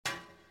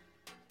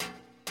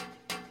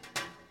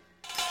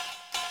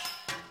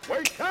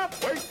wake up,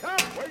 wake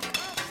up, wake up.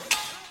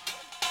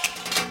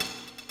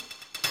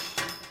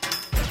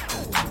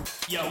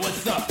 Yo,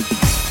 what's up?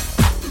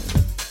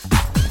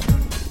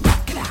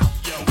 Get out.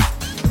 Yo,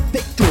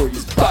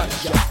 Victorious Body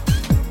Shop.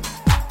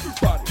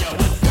 yo,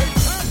 what's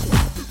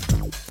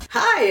up?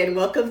 Hi, and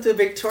welcome to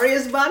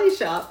Victoria's Body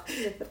Shop.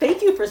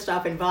 Thank you for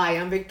stopping by.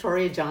 I'm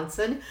Victoria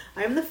Johnson.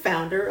 I am the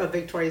founder of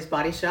Victoria's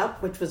Body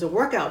Shop, which was a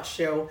workout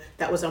show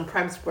that was on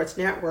Prime Sports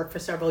Network for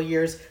several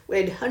years. We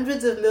had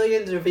hundreds of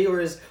millions of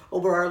viewers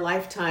over our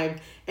lifetime.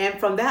 And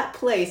from that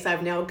place,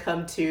 I've now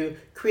come to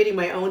creating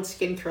my own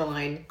skincare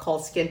line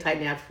called Skin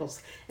Tight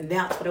Naturals. And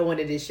that's what I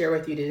wanted to share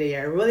with you today.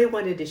 I really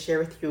wanted to share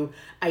with you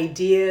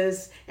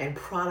ideas and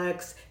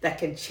products that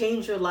can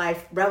change your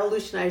life,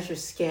 revolutionize your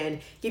skin,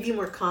 give you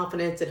more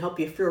confidence, and help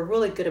you feel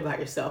really good about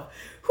yourself.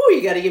 Whew,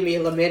 you got to give me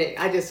a minute.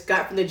 I just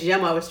got from the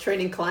gym. I was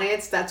training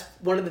clients. That's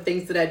one of the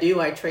things that I do.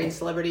 I train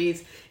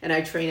celebrities, and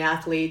I train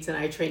athletes, and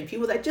I train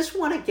people that just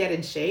want to get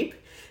in shape,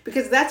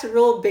 because that's a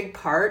real big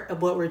part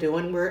of what we're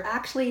doing. We're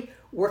actually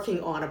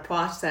working on a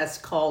process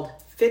called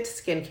fit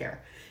skincare.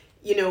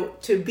 You know,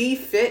 to be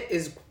fit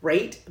is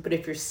great, but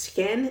if your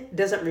skin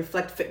doesn't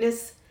reflect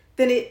fitness,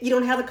 then you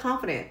don't have the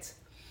confidence.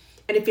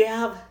 And if you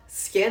have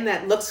skin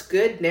that looks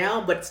good now,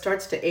 but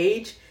starts to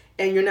age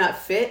and you're not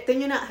fit, then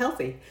you're not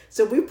healthy.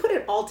 So we put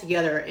it all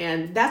together,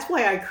 and that's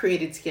why I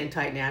created Skin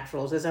Tight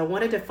Naturals, is I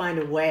wanted to find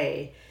a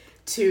way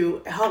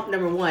to help,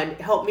 number one,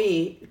 help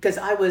me, because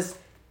I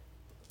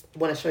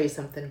want to show you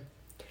something.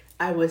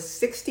 I was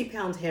 60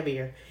 pounds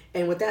heavier.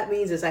 And what that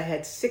means is I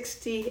had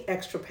 60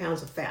 extra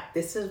pounds of fat.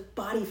 This is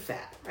body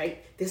fat,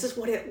 right? This is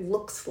what it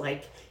looks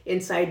like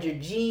inside your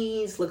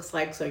jeans, looks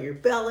like on your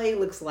belly,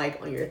 looks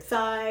like on your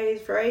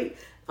thighs, right?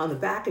 On the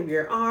back of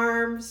your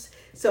arms.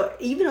 So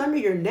even under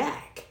your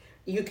neck,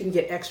 you can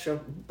get extra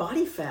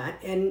body fat.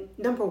 And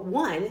number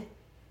one,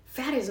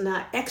 fat is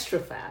not extra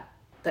fat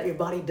that your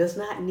body does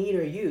not need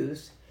or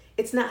use.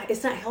 It's not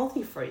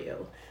healthy for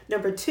you.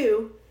 Number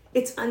two,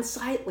 it's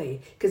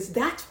unsightly, because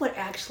that's what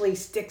actually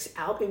sticks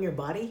out in your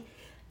body.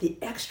 The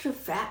extra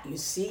fat you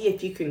see,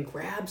 if you can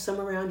grab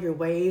some around your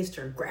waist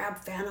or grab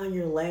fat on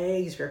your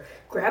legs or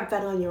grab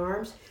fat on your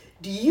arms.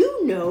 Do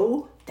you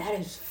know that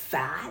is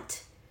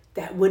fat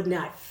that would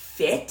not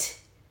fit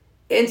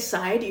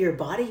inside your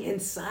body,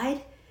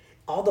 inside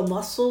all the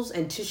muscles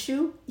and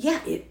tissue?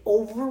 Yeah, it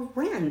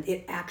overran.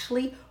 It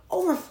actually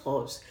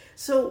overflows.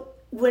 So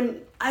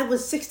when I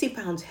was 60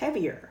 pounds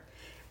heavier,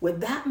 with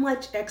that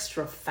much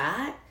extra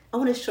fat, I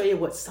want to show you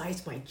what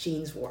size my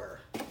jeans were.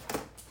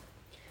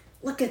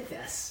 Look at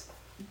this.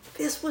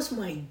 This was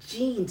my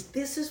jeans.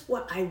 This is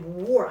what I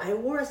wore. I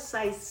wore a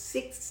size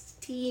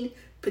 16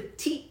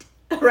 petite,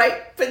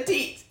 right?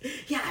 Petite.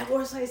 Yeah, I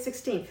wore a size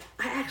 16.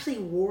 I actually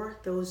wore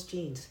those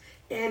jeans.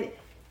 And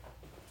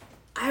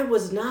I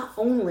was not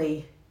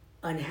only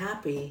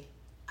unhappy,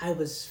 I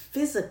was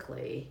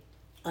physically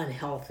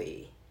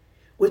unhealthy,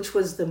 which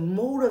was the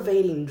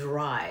motivating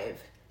drive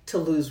to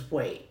lose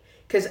weight.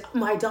 Because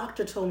my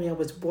doctor told me I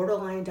was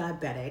borderline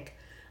diabetic.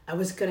 I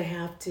was going to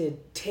have to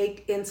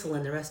take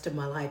insulin the rest of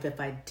my life if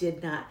I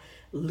did not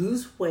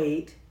lose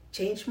weight,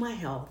 change my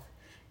health,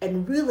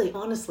 and really,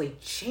 honestly,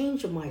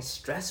 change my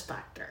stress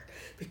factor.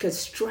 Because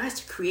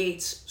stress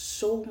creates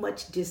so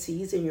much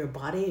disease in your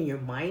body and your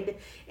mind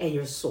and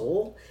your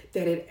soul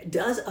that it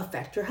does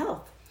affect your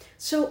health.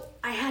 So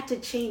I had to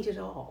change it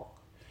all.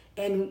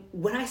 And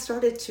when I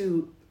started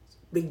to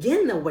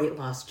begin the weight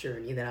loss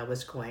journey that I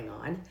was going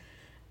on,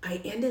 I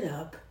ended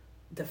up,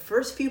 the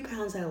first few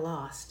pounds I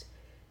lost,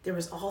 there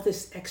was all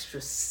this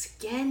extra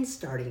skin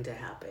starting to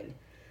happen.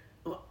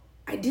 Well,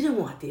 I didn't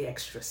want the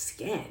extra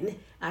skin.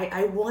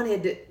 I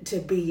wanted to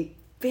be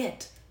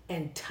fit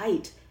and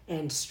tight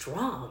and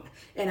strong.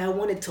 And I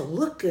wanted to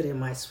look good in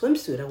my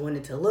swimsuit. I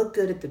wanted to look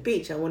good at the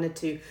beach. I wanted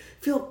to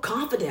feel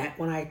confident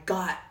when I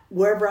got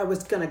wherever I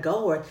was going to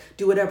go or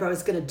do whatever I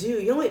was going to do.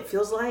 You know what it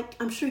feels like?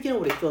 I'm sure you know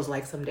what it feels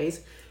like some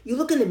days. You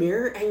look in the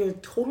mirror and you're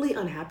totally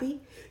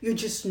unhappy. You're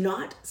just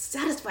not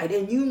satisfied.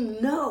 And you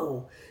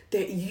know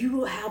that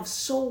you have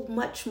so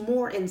much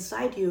more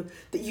inside you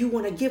that you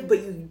want to give, but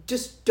you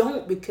just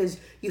don't because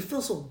you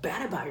feel so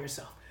bad about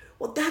yourself.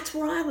 Well, that's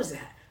where I was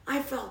at.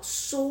 I felt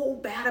so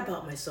bad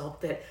about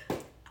myself that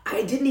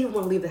I didn't even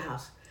want to leave the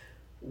house.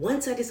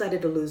 Once I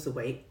decided to lose the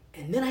weight,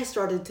 and then I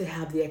started to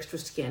have the extra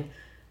skin,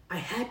 I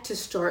had to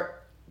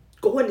start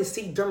going to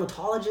see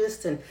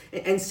dermatologists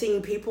and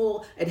seeing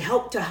people and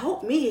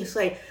help me. It's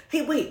like,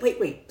 hey,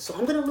 wait. So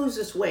I'm going to lose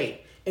this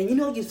weight. And you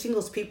know, you've seen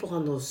those people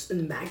in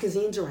the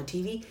magazines or on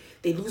TV,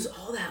 they lose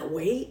all that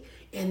weight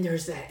and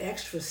there's that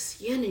extra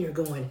skin and you're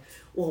going,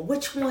 well,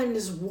 which one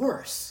is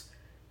worse?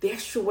 The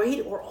extra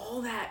weight or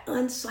all that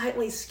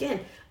unsightly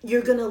skin?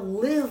 You're going to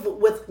live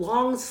with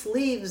long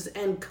sleeves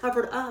and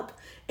covered up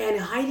and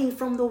hiding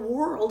from the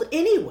world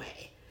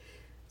anyway.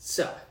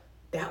 So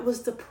that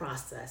was the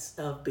process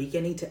of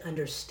beginning to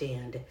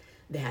understand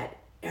that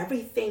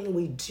everything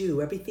we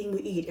do, everything we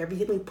eat,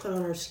 everything we put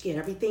on our skin,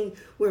 everything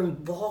we're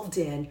involved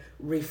in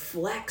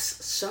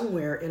reflects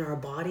somewhere in our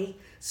body,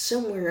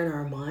 somewhere in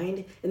our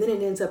mind, and then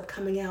it ends up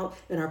coming out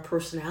in our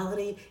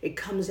personality. It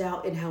comes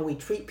out in how we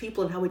treat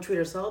people and how we treat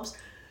ourselves.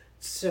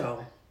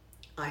 So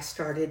I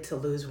started to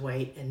lose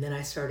weight, and then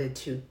I started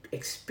to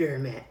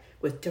experiment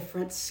with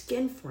different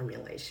skin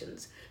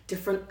formulations,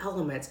 different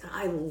elements.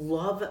 I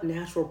love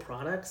natural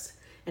products,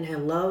 and I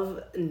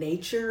love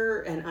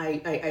nature, and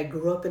I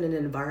grew up in an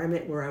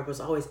environment where I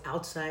was always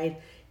outside,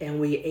 and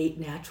we ate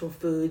natural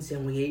foods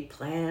and we ate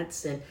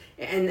plants, and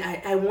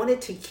I wanted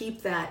to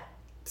keep that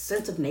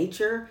sense of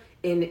nature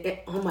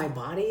on my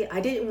body. I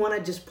didn't want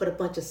to just put a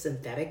bunch of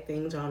synthetic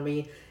things on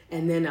me,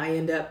 and then I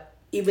end up,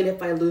 even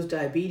if I lose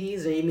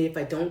diabetes, or even if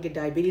I don't get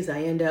diabetes,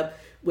 I end up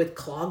with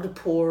clogged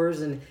pores.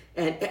 And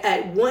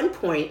at one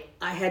point,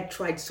 I had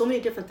tried so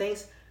many different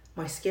things,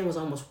 my skin was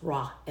almost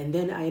raw. And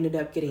then I ended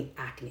up getting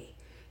acne.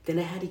 Then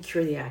I had to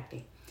cure the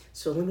acne.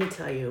 So let me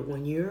tell you,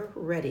 when you're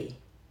ready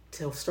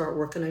to start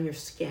working on your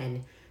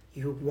skin,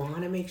 you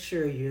want to make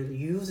sure you're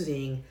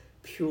using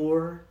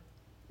pure,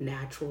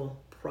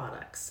 natural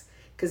products,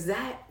 because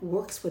that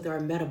works with our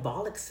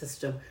metabolic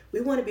system.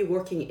 We want to be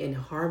working in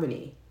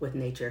harmony with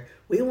nature.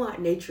 We want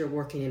nature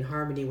working in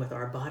harmony with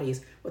our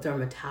bodies, with our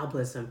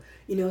metabolism.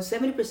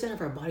 70%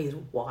 of our body is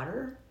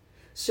water.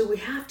 So we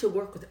have to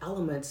work with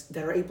elements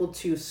that are able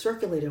to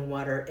circulate in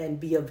water and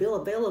be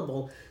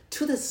available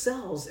to the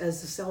cells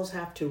as the cells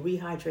have to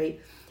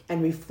rehydrate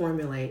and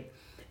reformulate.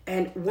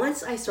 And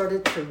once I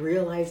started to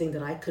realizing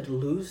that I could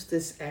lose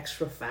this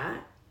extra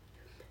fat,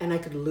 and I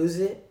could lose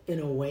it in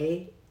a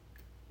way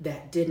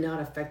that did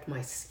not affect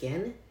my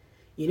skin.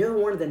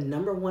 One of the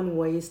number one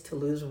ways to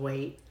lose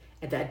weight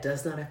and that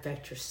does not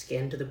affect your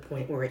skin to the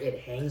point where it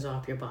hangs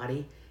off your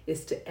body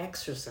is to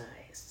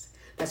exercise.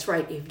 That's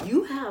right. If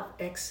you have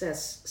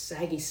excess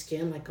saggy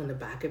skin, like on the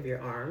back of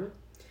your arm,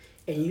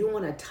 and you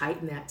want to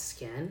tighten that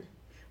skin,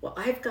 well,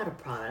 I've got a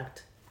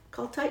product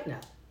called Tighten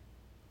Up.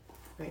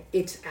 Right?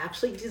 It's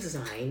actually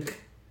designed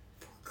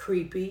for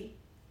creepy,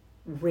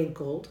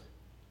 wrinkled,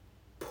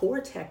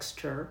 poor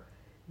texture,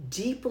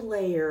 deep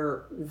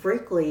layer,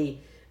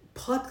 wrinkly,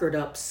 puckered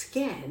up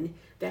skin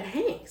that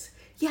hangs.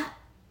 Yeah,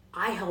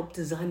 I helped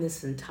design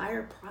this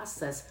entire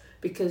process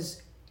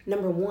because,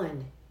 number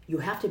one, you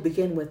have to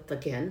begin with,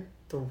 again,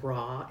 the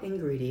raw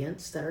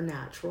ingredients that are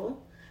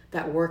natural,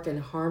 that work in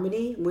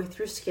harmony with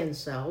your skin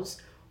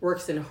cells,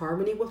 works in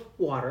harmony with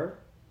water.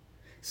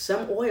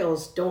 Some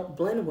oils don't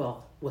blend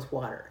well with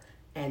water,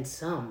 and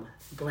some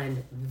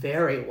blend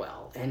very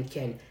well and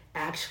can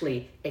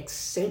actually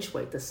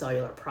accentuate the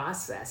cellular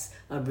process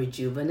of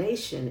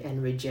rejuvenation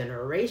and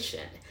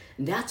regeneration.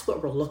 And that's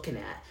what we're looking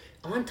at.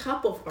 On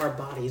top of our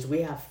bodies,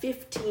 we have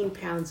 15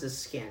 pounds of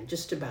skin,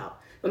 just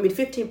about.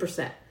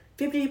 15%.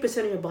 50%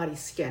 of your body's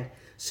skin.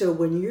 So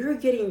when you're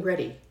getting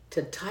ready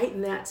to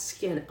tighten that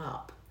skin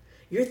up,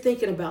 you're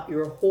thinking about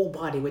your whole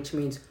body, which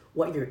means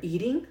what you're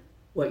eating,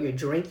 what you're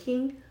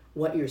drinking,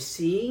 what you're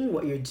seeing,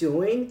 what you're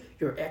doing,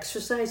 your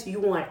exercise. You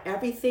want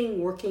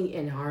everything working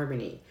in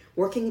harmony,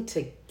 working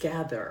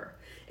together.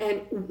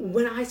 And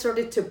when I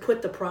started to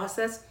put the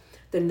process,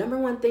 the number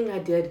one thing I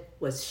did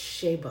was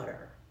shea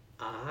butter.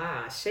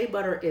 Shea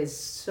butter is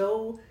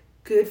so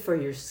good for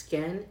your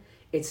skin.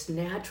 It's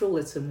natural,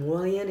 it's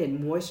emollient, it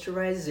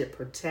moisturizes, it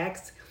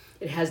protects,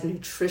 it has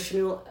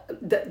nutritional,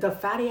 the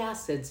fatty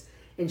acids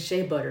in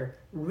shea butter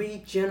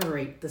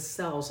regenerate the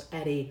cells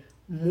at a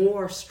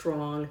more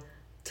strong,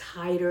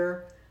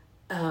 tighter,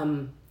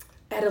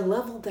 at a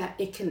level that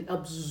it can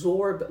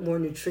absorb more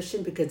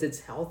nutrition because it's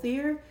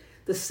healthier.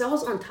 The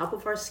cells on top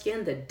of our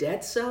skin, the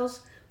dead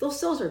cells, those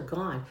cells are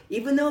gone.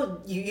 Even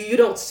though you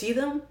don't see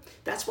them,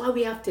 that's why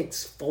we have to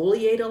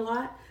exfoliate a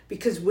lot,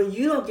 because when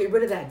you don't get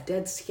rid of that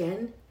dead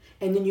skin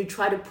and then you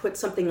try to put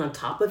something on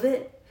top of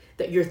it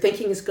that you're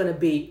thinking is going to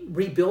be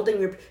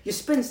rebuilding you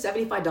spend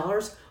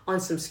 $75 on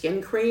some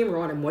skin cream or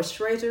on a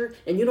moisturizer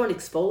and you don't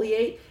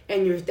exfoliate,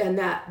 and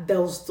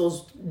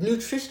those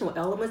nutritional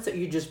elements that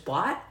you just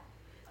bought,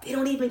 they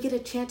don't even get a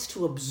chance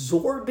to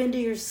absorb into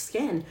your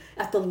skin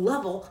at the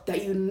level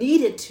that you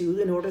need it to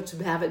in order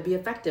to have it be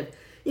effective.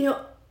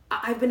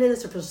 I've been in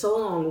this for so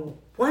long.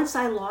 Once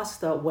I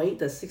lost the weight,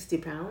 the 60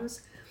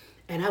 pounds,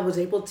 and I was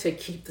able to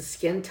keep the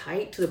skin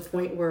tight to the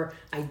point where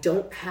I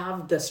don't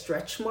have the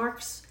stretch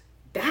marks,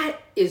 that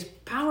is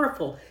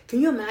powerful.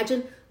 Can you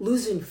imagine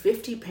losing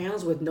 50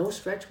 pounds with no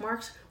stretch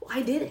marks? Well,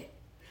 I did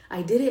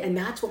it, and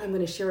that's what I'm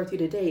going to share with you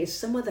today is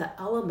some of the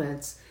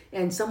elements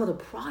and some of the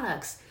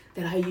products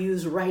that I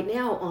use right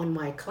now on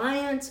my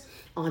clients,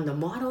 on the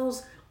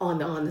models, on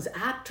the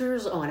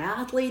actors, on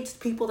athletes,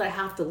 people that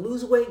have to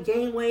lose weight,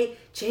 gain weight,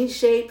 change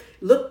shape,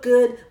 look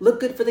good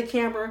for the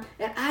camera.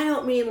 And I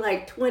don't mean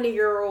like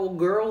 20-year-old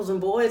girls and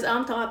boys.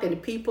 I'm talking to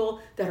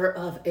people that are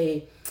of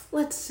a,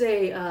 let's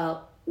say,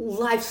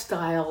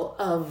 lifestyle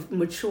of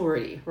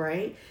maturity,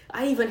 right?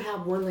 I even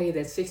have one lady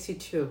that's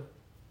 62.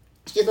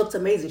 She looks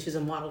amazing. She's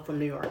a model from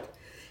New York.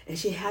 and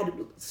she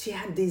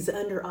had these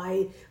under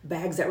eye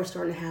bags that were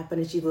starting to happen,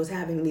 and she was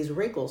having these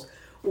wrinkles.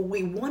 Well,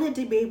 we wanted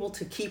to be able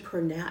to keep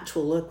her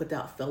natural look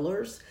without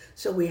fillers,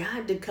 so we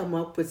had to come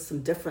up with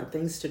some different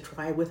things to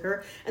try with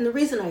her. And the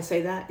reason I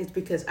say that is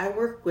because I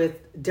work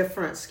with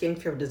different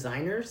skincare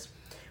designers.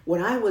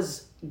 When I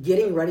was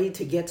getting ready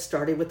to get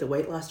started with the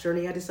weight loss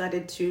journey, I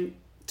decided to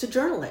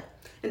journal it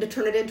and to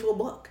turn it into a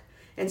book.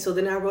 And so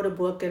then I wrote a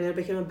book and it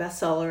became a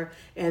bestseller.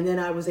 And then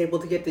I was able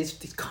to get these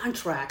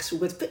contracts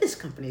with fitness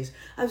companies.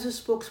 I was a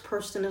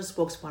spokesperson and a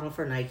spokesmodel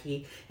for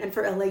Nike and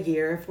for LA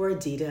Gear and for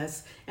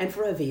Adidas and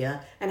for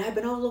Avia. And I've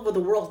been all over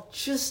the world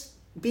just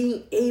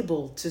being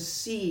able to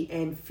see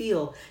and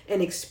feel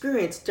and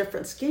experience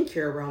different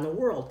skincare around the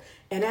world.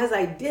 And as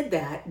I did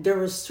that, there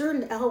were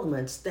certain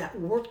elements that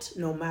worked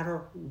no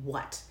matter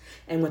what.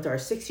 And with our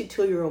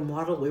 62-year-old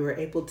model, we were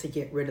able to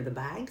get rid of the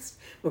bags.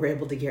 We were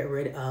able to get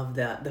rid of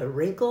the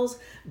wrinkles,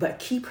 but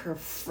keep her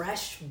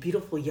fresh,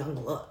 beautiful,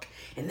 young look.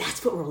 And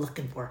that's what we're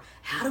looking for.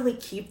 How do we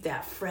keep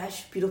that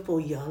fresh, beautiful,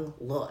 young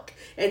look?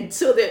 And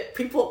so that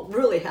people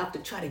really have to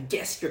try to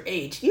guess your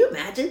age. Can you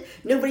imagine?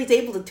 Nobody's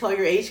able to tell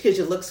your age because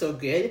you look so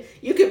good.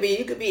 You could be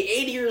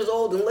 80 years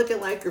old and looking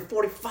like you're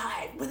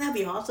 45. Wouldn't that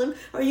be awesome?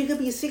 Or you could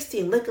be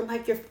 60 and looking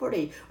like you're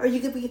 40. Or you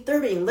could be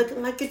 30 and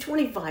looking like you're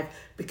 25.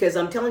 Because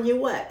I'm telling you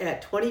what,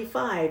 at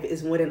 25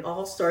 is when it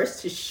all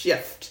starts to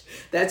shift.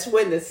 That's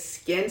when the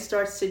skin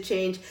starts to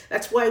change.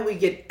 That's why we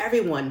get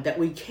everyone that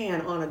we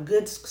can on a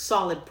good,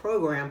 solid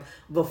program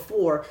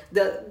before.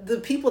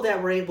 The people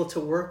that we're able to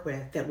work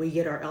with, that we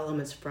get our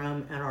elements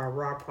from and our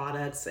raw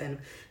products and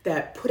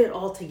that put it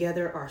all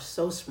together are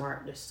so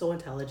smart. They're so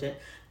intelligent.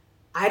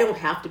 I don't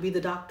have to be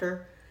the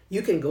doctor.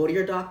 You can go to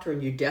your doctor,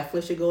 and you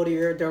definitely should go to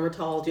your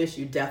dermatologist.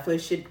 You definitely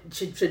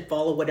should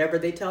follow whatever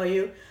they tell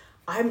you.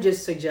 I'm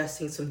just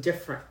suggesting some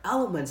different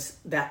elements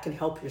that can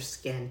help your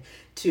skin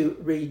to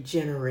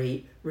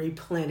regenerate,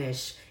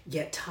 replenish,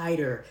 get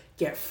tighter,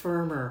 get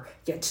firmer,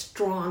 get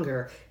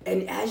stronger.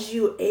 And as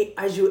you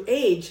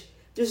age,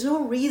 there's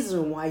no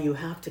reason why you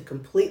have to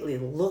completely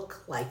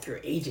look like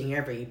you're aging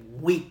every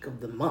week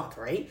of the month,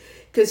 right?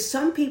 Because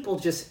some people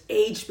just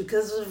age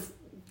because of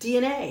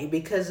DNA,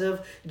 because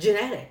of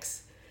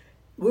genetics.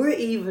 We're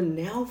even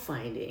now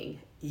finding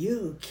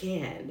you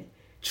can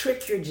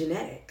trick your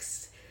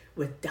genetics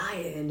with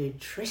diet and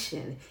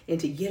nutrition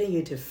into getting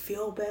you to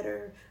feel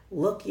better,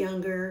 look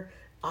younger,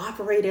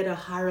 operate at a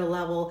higher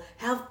level,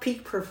 have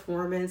peak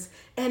performance.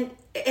 And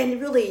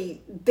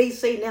really, they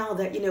say now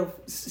that,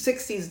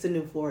 60 is the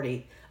new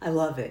 40. I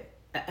love it.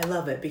 I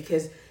love it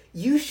because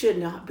you should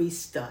not be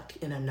stuck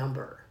in a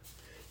number.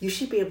 You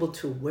should be able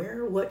to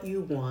wear what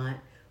you want,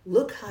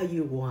 look how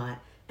you want,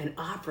 and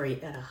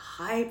operate at a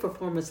high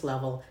performance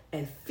level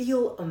and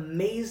feel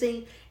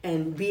amazing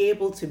and be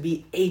able to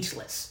be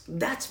ageless.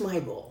 That's my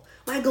goal.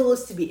 My goal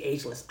is to be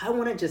ageless. I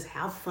want to just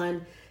have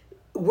fun,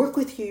 work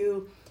with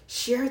you,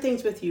 share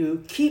things with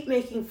you, keep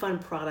making fun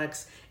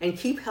products, and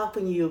keep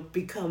helping you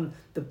become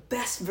the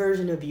best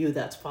version of you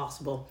that's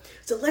possible.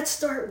 So let's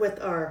start with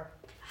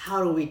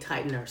how do we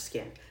tighten our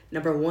skin?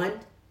 Number one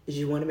is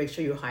you want to make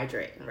sure you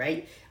hydrate,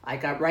 right?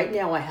 Right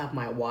now I have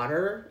my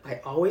water. I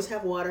always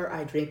have water.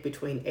 I drink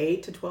between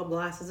 8 to 12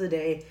 glasses a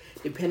day,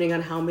 depending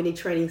on how many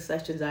training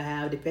sessions I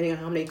have, depending on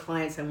how many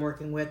clients I'm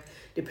working with,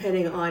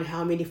 depending on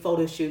how many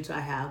photo shoots I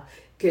have.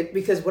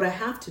 Because what I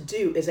have to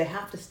do is I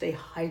have to stay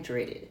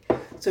hydrated.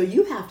 So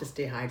you have to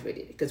stay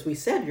hydrated because we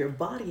said your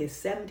body is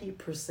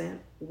 70%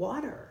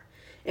 water.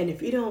 And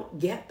if you don't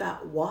get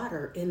that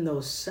water in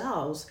those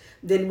cells,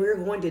 then we're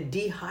going to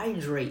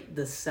dehydrate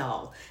the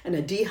cell. And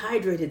a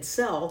dehydrated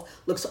cell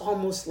looks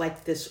almost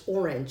like this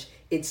orange.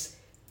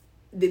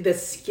 The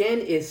skin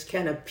is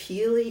kind of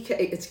peely,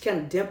 it's kind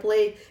of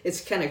dimply,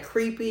 it's kind of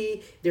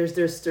creepy.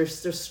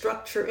 There's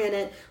structure in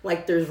it,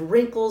 like there's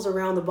wrinkles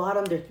around the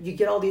bottom. You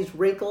get all these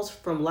wrinkles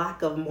from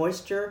lack of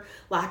moisture,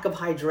 lack of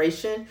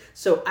hydration.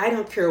 So I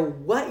don't care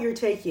what you're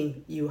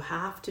taking, you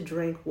have to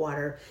drink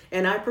water.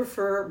 And I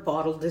prefer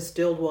bottled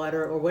distilled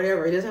water or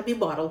whatever. It doesn't have to be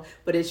bottled,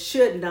 but it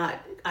should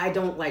not. I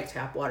don't like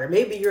tap water.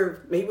 Maybe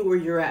where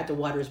you're at, the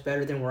water is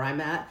better than where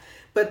I'm at.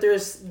 But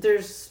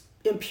there's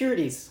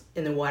impurities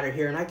in the water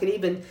here, and I can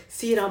even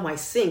see it on my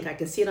sink. I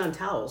can see it on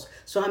towels.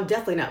 So I'm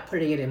definitely not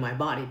putting it in my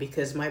body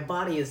because my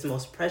body is the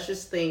most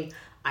precious thing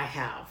I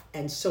have,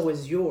 and so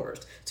is yours.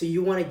 So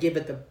you want to give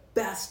it the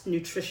best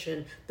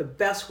nutrition, the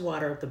best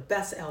water, the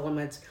best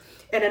elements.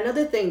 And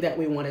another thing that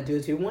we want to do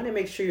is we want to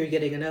make sure you're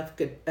getting enough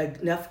good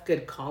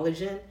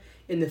collagen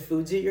in the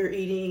foods that you're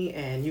eating,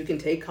 and you can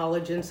take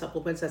collagen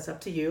supplements, that's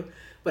up to you.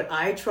 But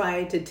I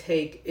try to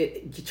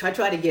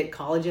try to get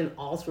collagen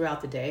all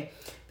throughout the day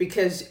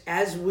because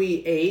as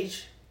we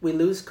age, we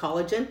lose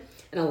collagen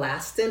and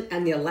elastin,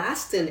 and the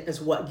elastin is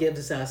what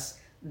gives us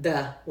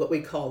what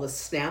we call the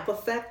snap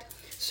effect.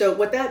 So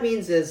what that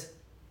means is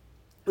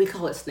we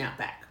call it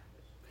snapback.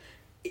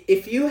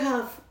 If you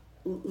have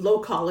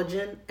low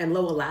collagen and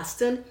low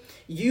elastin,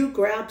 you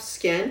grab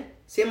skin,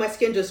 see how my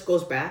skin just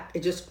goes back,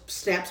 it just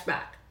snaps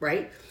back,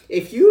 right?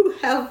 If you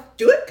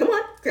do it, come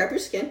on, grab your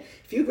skin.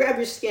 If you grab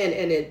your skin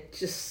and it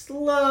just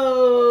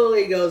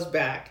slowly goes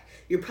back,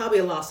 you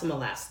probably lost some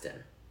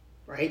elastin,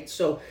 right?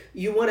 So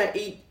you want to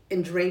eat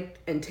and drink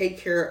and take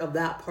care of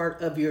that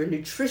part of your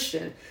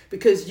nutrition,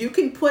 because you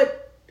can put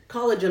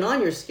collagen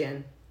on your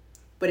skin,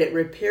 but it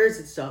repairs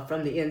itself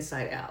from the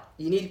inside out.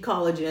 You need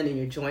collagen in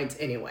your joints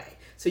anyway.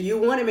 So you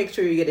want to make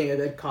sure you're getting a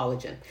good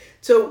collagen.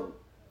 So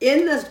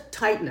in the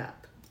Tighten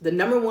Up, the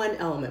number one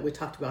element we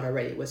talked about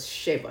already was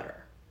shea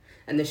butter.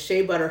 And the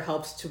shea butter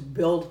helps to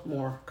build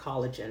more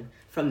collagen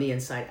from the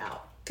inside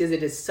out, because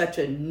it is such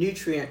a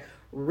nutrient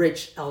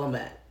rich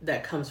element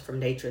that comes from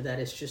nature that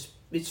it's just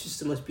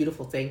the most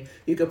beautiful thing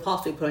you could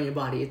possibly put on your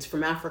body. It's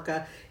from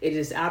Africa. It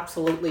is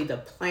absolutely the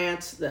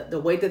plants, the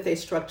way that they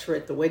structure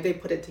it, the way they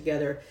put it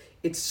together.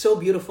 It's so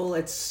beautiful.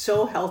 It's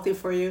so healthy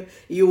for you.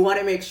 You want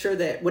to make sure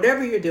that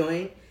whatever you're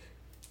doing,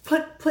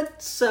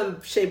 put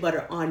some shea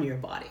butter on your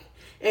body.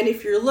 And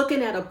if you're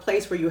looking at a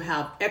place where you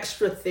have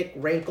extra thick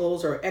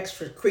wrinkles or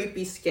extra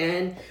creepy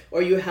skin,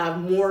 or you have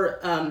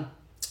more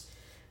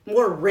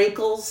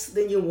wrinkles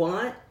than you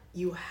want,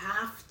 you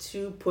have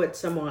to put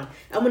some on.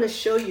 I'm going to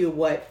show you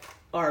what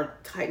our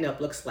Tighten Up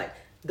looks like.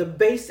 The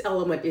base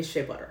element is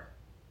shea butter.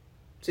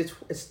 So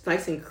it's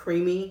nice and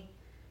creamy.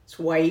 It's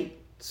white,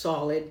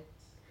 solid.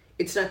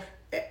 It's not.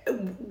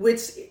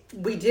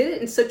 We did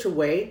it in such a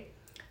way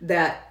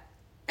that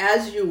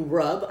as you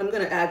rub, I'm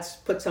going to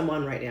put some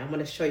on right now. I'm going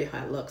to show you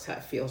how it looks, how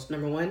it feels.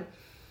 Number one,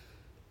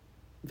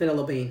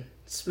 vanilla bean.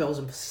 Smells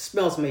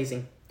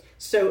amazing.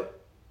 So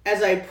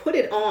as I put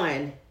it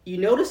on, you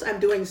notice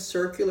I'm doing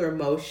circular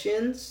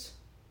motions,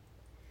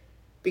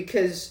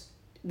 because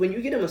when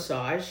you get a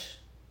massage,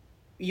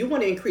 you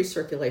want to increase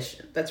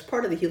circulation. That's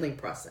part of the healing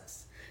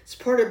process. It's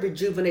part of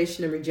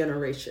rejuvenation and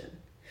regeneration.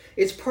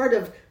 It's part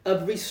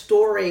of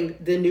restoring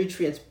the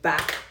nutrients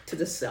back to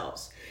the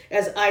cells.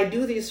 As I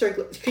do these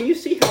can you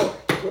see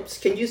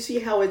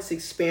how it's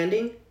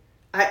expanding?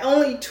 I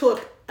only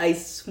took a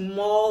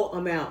small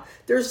amount.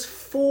 There's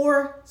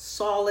 4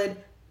 solid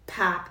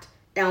packed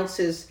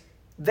ounces,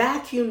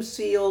 vacuum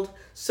sealed,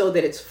 so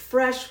that it's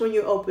fresh when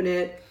you open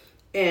it,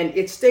 and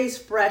it stays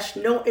fresh.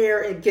 No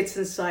air gets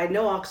inside,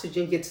 no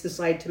oxygen gets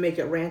inside to make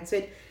it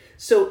rancid.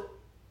 So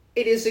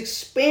it is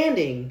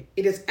expanding.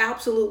 It is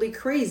absolutely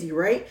crazy,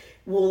 right?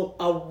 Well,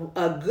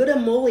 a good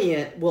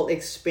emollient will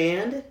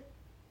expand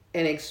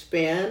and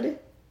expand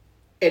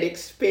and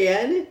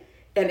expand.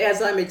 And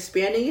as I'm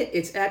expanding it,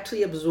 it's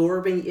actually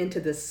absorbing into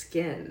the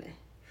skin.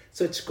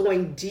 So it's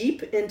going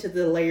deep into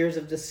the layers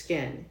of the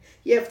skin.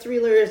 You have 3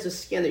 layers of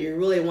skin that you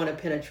really want to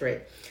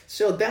penetrate.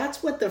 So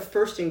that's what the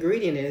first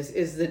ingredient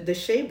is the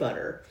shea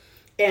butter.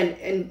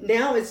 And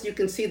now, as you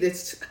can see,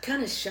 it's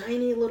kind of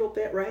shiny a little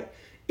bit, right?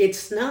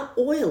 It's not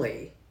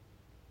oily,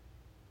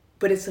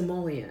 but it's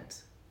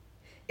emollient.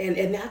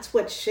 And that's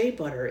what shea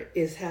butter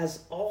is,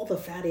 has all the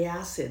fatty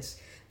acids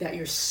that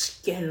your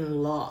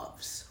skin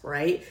loves,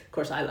 right? Of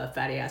course, I love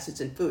fatty acids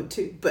in food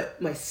too,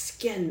 but my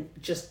skin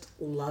just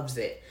loves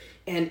it.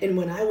 And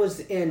when I was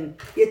in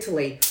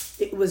Italy,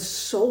 it was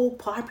so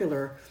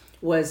popular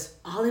was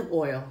olive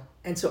oil.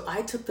 And so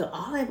I took the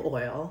olive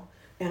oil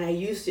and I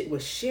used it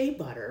with shea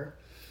butter.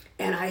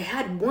 And I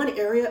had one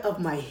area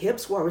of my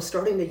hips where I was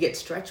starting to get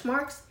stretch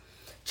marks.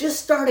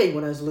 Just started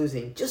when I was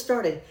losing, just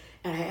started.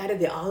 And I added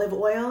the olive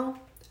oil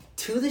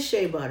to the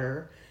shea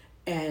butter,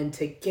 and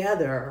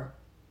together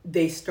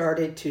they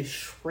started to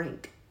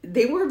shrink.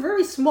 They were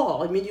very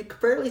small. I mean, you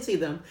could barely see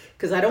them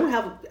because I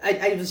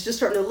was just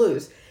starting to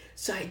lose.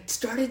 So I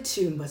started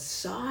to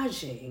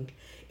massaging,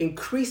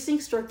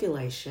 increasing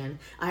circulation.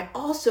 I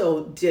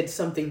also did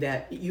something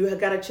that you have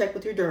got to check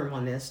with your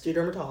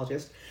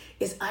dermatologist,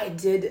 is I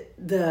did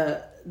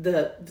the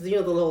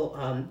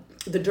derma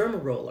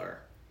roller,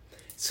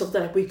 so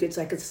that I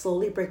could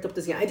slowly break up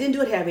the skin. I didn't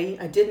do it heavy.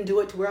 I didn't do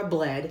it to where I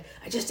bled.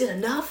 I just did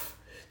enough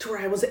to where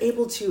I was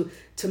able to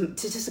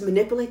just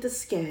manipulate the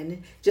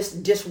skin,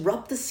 just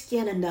disrupt the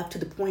skin enough to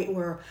the point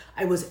where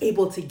I was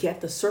able to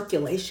get the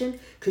circulation,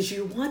 because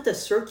you want the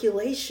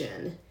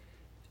circulation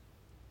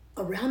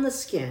around the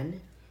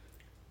skin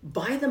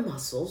by the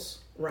muscles,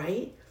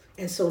 right?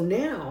 And so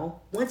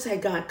now, once I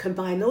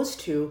combined those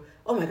two,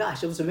 oh my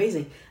gosh, it was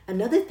amazing.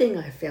 Another thing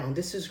I found,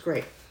 this is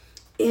great.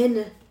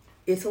 In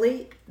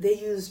Italy, they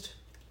used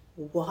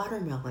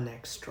watermelon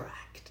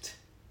extract.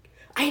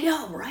 I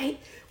know, right?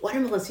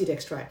 Watermelon seed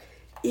extract.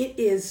 It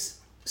is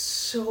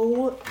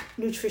so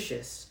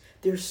nutritious.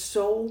 There's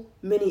so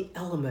many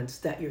elements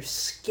that your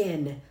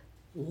skin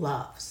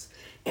loves.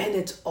 And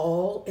it's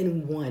all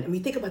in one. I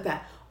mean, think about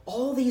that.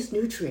 All these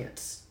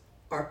nutrients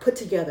are put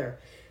together.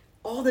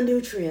 All the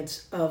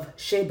nutrients of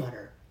shea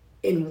butter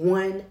in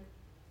one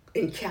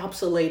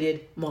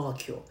encapsulated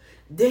molecule.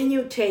 Then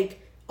you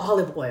take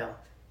olive oil.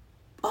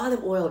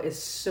 Olive oil is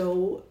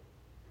so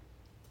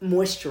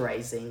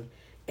moisturizing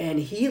and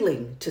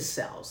healing to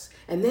cells.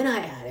 And then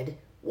I added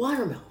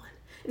watermelon.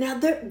 Now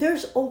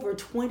there's over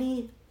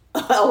 20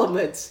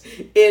 elements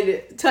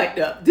in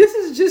Tighten Up. This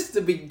is just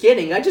the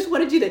beginning. I just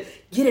wanted you to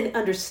get an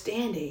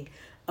understanding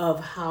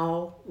of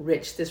how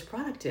rich this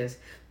product is.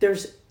 The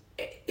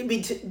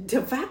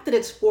fact that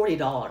it's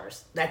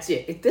 $40, that's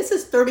it. If this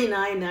is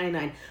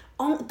 $39.99,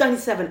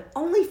 $97,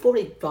 only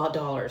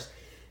 $40,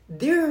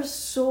 There are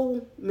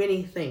so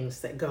many things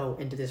that go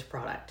into this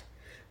product,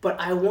 but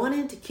I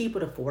wanted to keep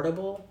it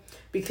affordable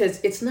because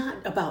it's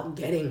not about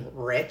getting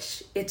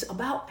rich. It's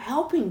about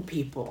helping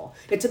people.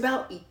 It's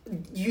about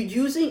you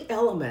using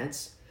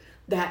elements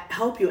that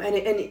help you. And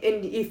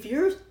if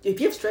you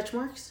have stretch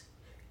marks,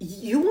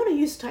 you want to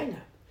use Tighten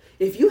Up.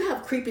 If you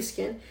have creepy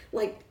skin,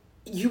 like,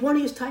 you want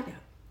to use Tighten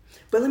Up.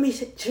 But let me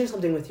share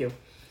something with you.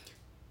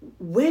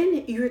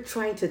 When you're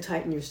trying to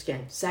tighten your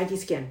skin, saggy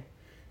skin,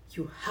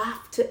 you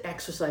have to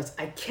exercise.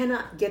 I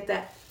cannot get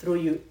that to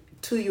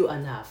you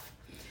enough.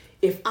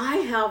 If I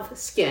have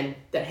skin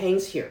that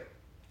hangs here,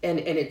 and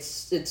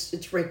it's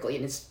wrinkly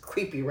and it's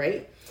creepy,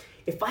 right?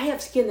 If I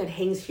have skin that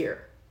hangs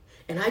here,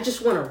 and I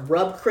just want to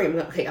rub cream,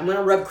 okay, I'm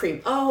gonna rub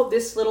cream. Oh,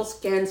 this little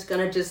skin's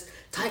gonna just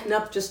tighten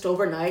up just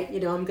overnight.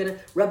 I'm gonna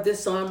rub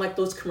this on like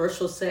those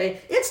commercials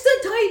say,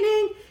 instant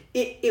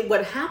tightening.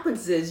 What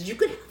happens is you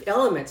can have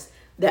elements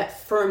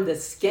that firm the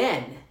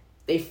skin.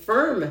 They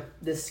firm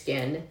the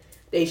skin.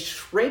 They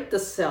shrink the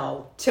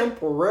cell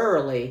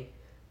temporarily,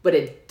 but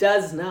it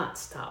does not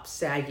stop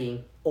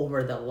sagging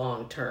over the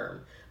long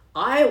term.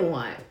 I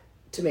want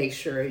to make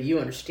sure you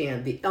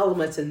understand the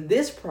elements in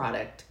this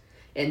product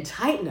and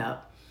Tighten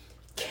Up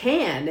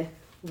can,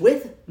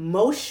 with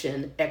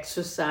motion,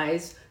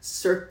 exercise,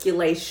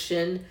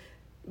 circulation,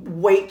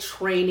 weight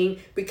training,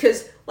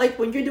 because like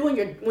when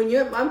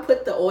I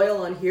put the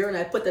oil on here and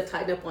I put the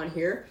Tighten Up on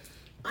here,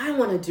 I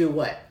want to do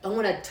what? I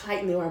want to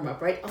tighten the arm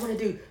up, right? I want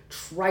to do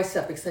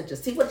tricep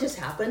extensions. See what just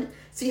happened?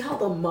 See how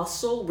the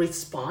muscle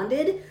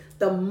responded?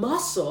 The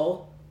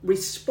muscle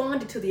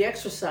responded to the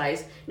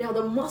exercise. Now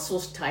the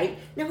muscle's tight.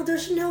 Now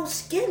there's no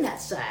skin that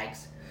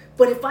sags.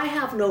 But if I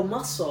have no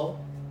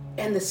muscle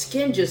and the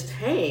skin just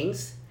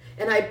hangs,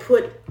 and I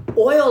put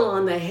oil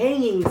on the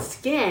hanging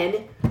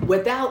skin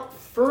without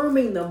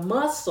firming the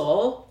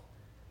muscle,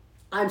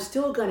 I'm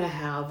still going to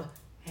have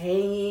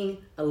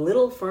hanging, a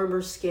little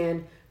firmer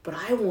skin. But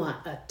I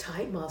want a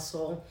tight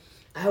muscle,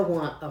 I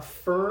want a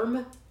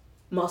firm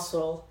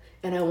muscle,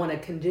 and I want a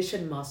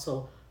conditioned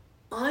muscle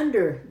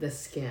under the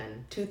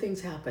skin. Two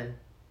things happen.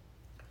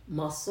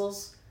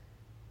 Muscles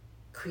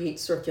create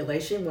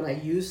circulation. When I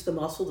use the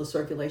muscle, the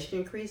circulation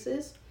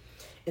increases.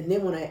 And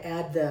then when I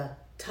add the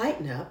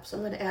Tighten Up, so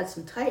I'm going to add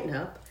some Tighten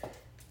Up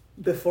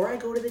before I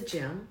go to the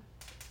gym.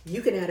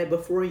 You can add it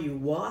before you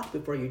walk,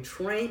 before you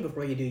train,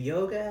 before you do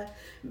yoga,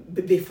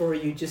 before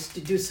you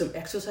just do some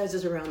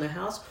exercises around the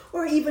house,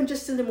 or even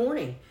just in the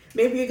morning.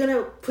 Maybe you're going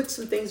to put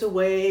some things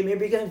away.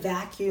 Maybe you're going to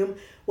vacuum.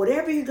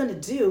 Whatever you're going to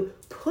do,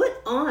 put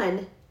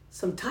on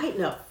some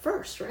Tighten Up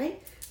first, right?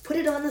 Put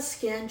it on the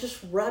skin. Just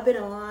rub it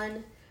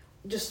on.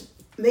 Just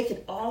make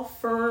it all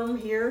firm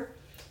here.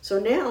 So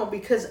now,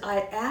 because I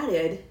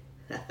added,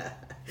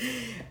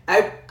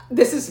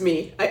 this is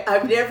me.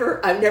 I'm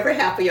never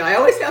happy. I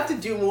always have to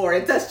do more.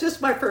 And that's just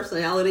my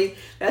personality.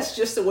 That's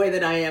just the way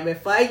that I am.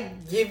 If I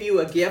give you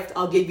a gift,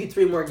 I'll give you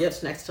 3 more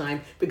gifts next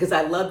time, because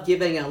I love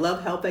giving. I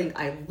love helping.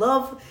 I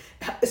love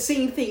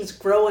seeing things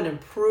grow and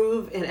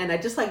improve. And I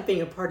just like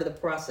being a part of the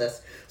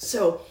process.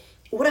 So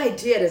what I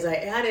did is I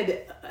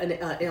added an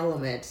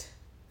element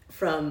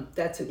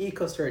that's an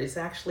EcoCert. It's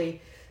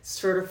actually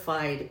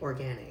certified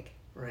organic,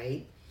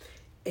 right?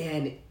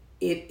 And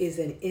it is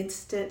an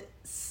instant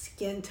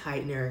skin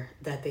tightener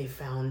that they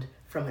found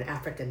from an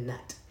African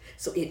nut.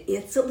 So it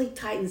instantly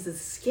tightens the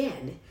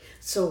skin.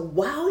 So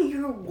while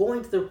you're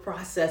going through the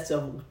process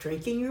of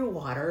drinking your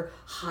water,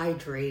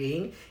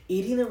 hydrating,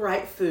 eating the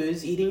right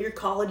foods, eating your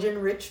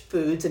collagen-rich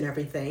foods and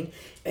everything,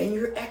 and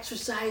you're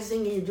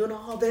exercising and you're doing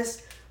all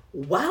this,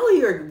 while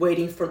you're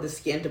waiting for the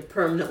skin to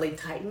permanently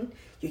tighten,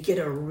 you get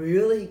a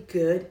really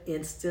good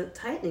instant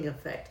tightening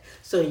effect.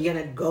 So you're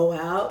gonna go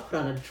out, put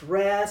on a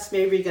dress,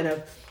 maybe you're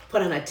gonna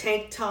put on a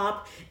tank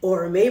top,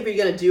 or maybe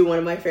you're gonna do one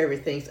of my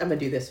favorite things. I'm gonna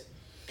do this.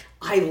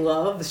 I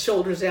love the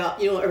shoulders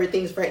out.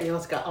 Everything's right now,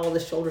 it's got all the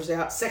shoulders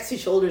out. Sexy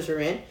shoulders are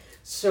in.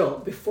 So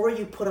before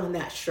you put on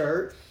that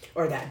shirt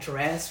or that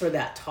dress or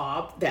that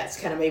top that's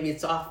kind of maybe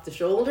it's off the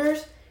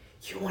shoulders,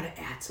 you wanna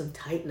add some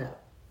Tighten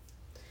Up.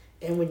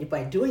 And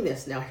by doing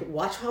this, now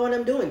watch how when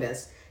I'm doing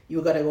this,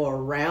 you gotta go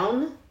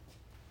around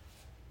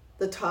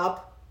the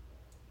top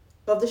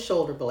of the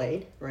shoulder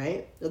blade,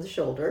 right? Of the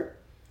shoulder.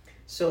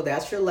 So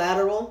that's your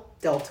lateral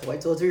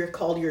deltoids. Those are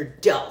called your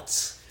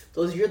delts.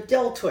 Those are your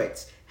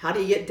deltoids. How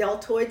do you get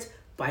deltoids?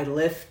 By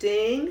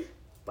lifting,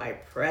 by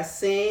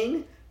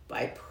pressing,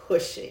 by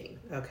pushing,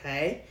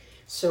 okay?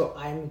 So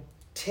I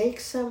take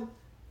some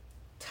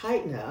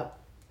Tighten Up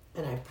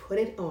and I put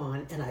it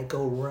on and I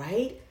go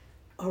right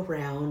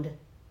around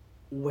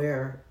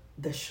where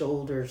the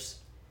shoulders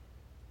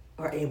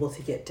are able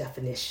to get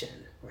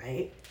definition,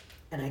 right?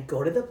 And I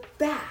go to the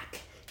back.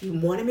 You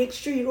want to make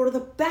sure you go to the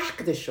back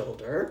of the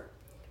shoulder,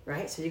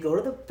 right? So you go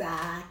to the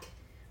back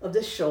of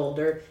the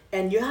shoulder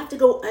and you have to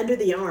go under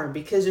the arm,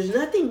 because there's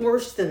nothing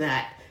worse than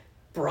that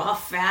bra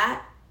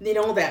fat,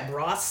 that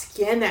bra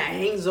skin that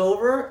hangs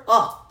over.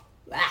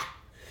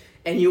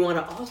 And you want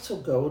to also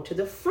go to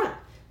the front.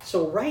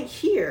 So right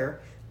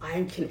here,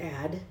 I can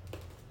add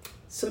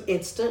some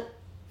instant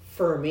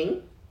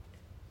firming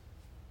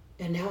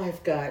And now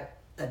I've got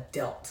a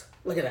delt.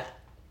 Look at that.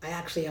 I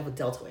actually have a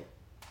deltoid.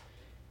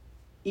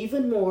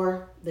 Even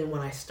more than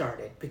when I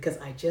started because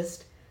I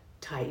just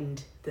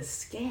tightened the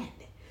skin.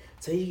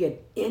 So you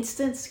get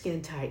instant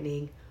skin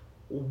tightening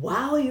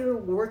while you're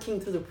working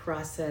through the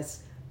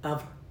process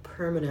of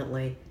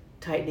permanently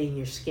tightening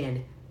your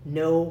skin.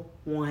 No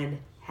one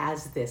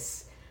has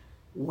this.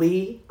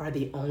 We are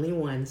the only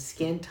one.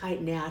 Skin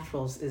Tight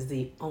Naturals is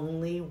the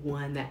only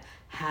one that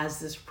has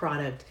this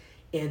product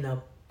in the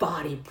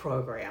body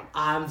program.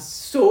 I'm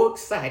so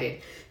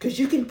excited because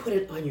you can put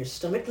it on your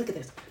stomach. Look at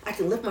this. I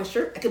can lift my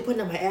shirt. I can put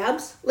it on my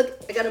abs.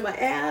 Look, I got it on my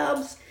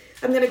abs.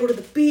 I'm going to go to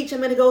the beach. I'm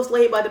going to go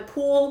lay by the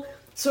pool.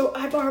 So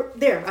I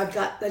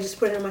just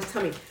put it on my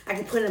tummy. I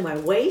can put it on my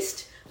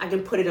waist. I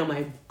can put it on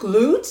my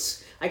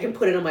glutes. I can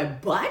put it on my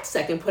butt.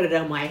 I can put it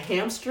on my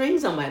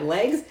hamstrings, on my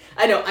legs.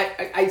 I know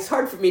it's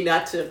hard for me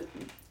not to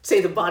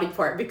say the body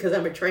part because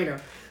I'm a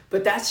trainer,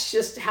 but that's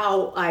just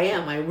how I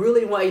am. I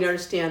really want you to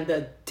understand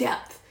the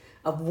depth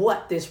of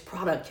what this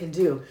product can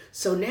do.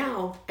 So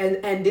now,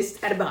 and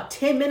this at about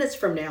 10 minutes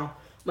from now,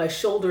 my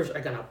shoulders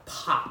are gonna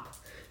pop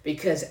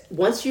because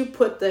once you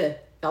put the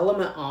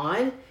element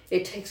on,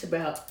 it takes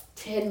about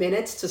 10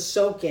 minutes to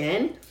soak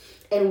in.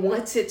 And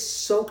once it's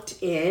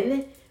soaked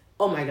in,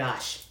 oh my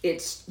gosh,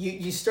 it's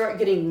you start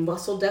getting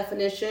muscle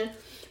definition.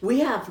 We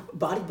have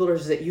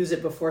bodybuilders that use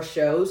it before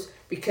shows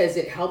because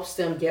it helps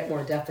them get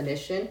more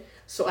definition.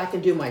 So I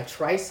can do my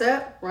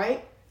tricep,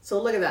 right?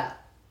 So look at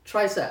that,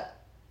 tricep.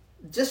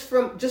 Just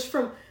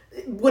from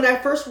when I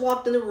first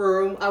walked in the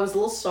room, I was a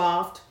little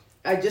soft.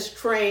 I just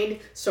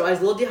trained, so I was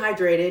a little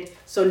dehydrated.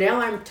 So now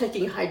I'm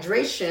taking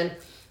hydration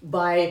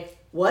by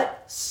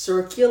what?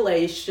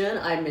 Circulation.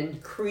 I'm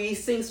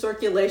increasing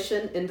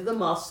circulation into the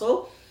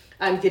muscle.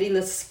 I'm getting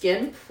the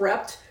skin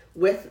prepped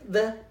with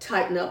the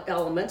tighten up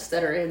elements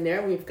that are in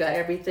there. We've got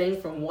everything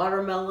from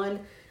watermelon,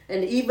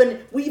 and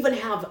we even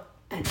have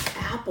an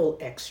apple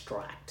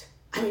extract.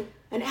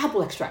 An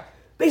apple extract.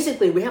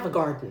 Basically, we have a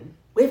garden.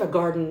 We have a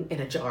garden in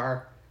a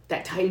jar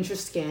that tightens your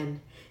skin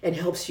and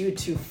helps you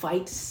to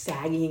fight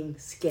sagging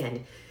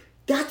skin.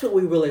 That's what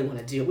we really want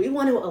to do. We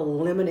want to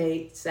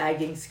eliminate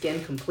sagging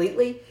skin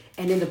completely.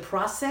 And in the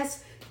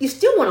process, you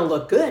still want to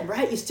look good,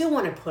 right? You still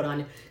want to put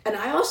on, and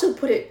I also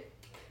put it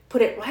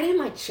right in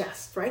my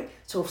chest, right?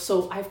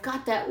 So I've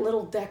got that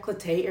little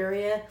décolleté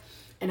area,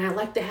 and I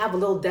like to have a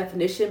little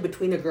definition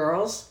between the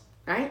girls,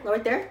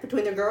 right there,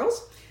 between the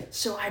girls.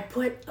 So I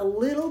put a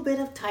little bit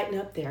of tighten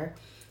up there.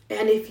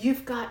 And if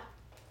you've got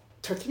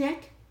turkey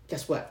neck,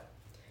 guess what?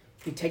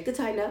 You take the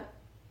tighten up,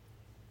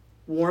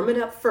 warm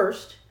it up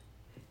first,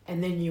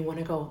 and then you want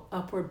to go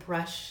upward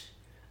brush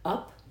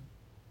up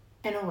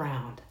and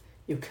around.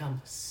 You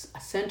come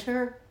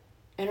center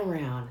and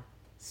around,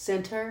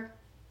 center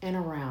and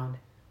around,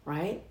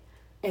 right?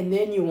 And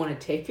then you want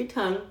to take your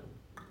tongue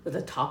to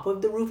the top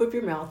of the roof of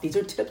your mouth. These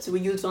are tips we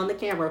use on the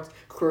camera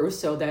crew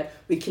so that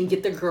we can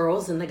get the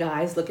girls and the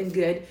guys looking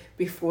good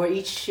before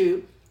each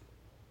shoot.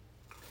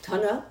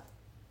 Tongue up,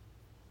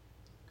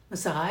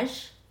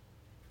 massage,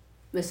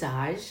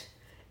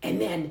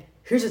 and then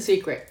here's a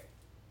secret.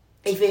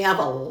 If you have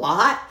a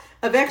lot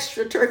of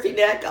extra turkey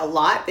neck, a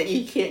lot that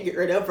you can't get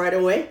rid of right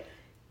away,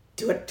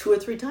 do it 2 or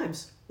 3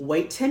 times.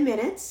 Wait 10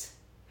 minutes,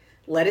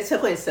 let it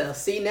settle in. So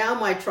see now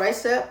my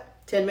tricep,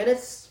 10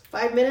 minutes,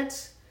 5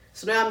 minutes.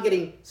 So now I'm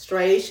getting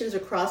striations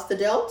across the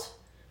delt.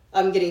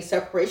 I'm getting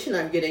separation.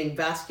 I'm getting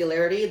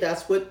vascularity.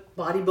 That's what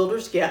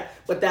bodybuilders get.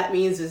 What that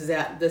means is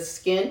that the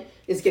skin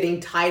is getting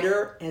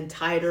tighter and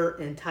tighter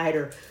and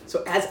tighter.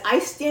 So as I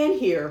stand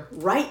here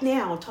right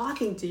now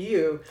talking to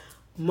you,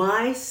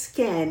 my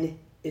skin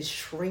is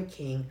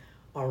shrinking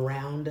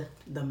around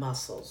the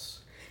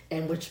muscles,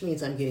 and which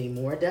means I'm getting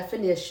more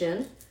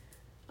definition.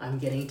 I'm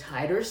getting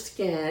tighter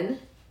skin.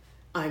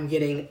 I'm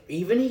getting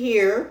even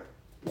here,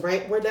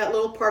 right where that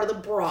little part of the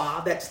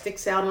bra that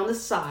sticks out on the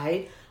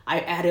side.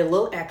 I added a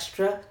little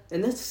extra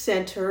in the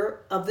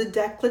center of the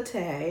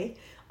décolleté,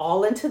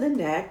 all into the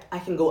neck. I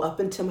can go up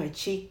into my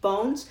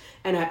cheekbones,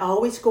 and I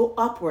always go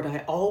upward. I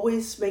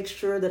always make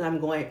sure that I'm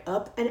going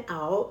up and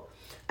out.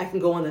 I can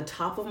go on the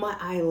top of my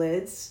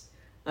eyelids,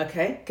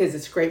 okay? Because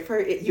it's great for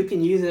it. You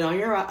can use it on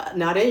your eye,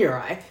 not in your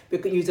eye. You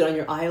can use it on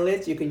your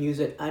eyelids. You can use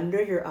it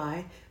under your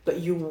eye. But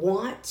you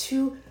want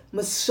to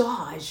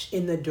massage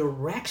in the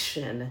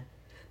direction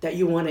that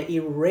you want to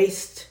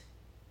erase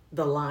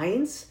the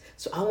lines.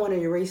 So I want to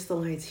erase the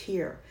lines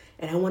here,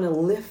 and I want to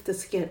lift the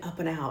skin up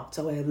and out.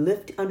 So I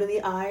lift under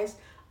the eyes.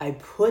 I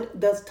put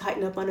the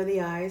tighten up under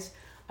the eyes.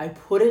 I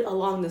put it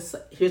along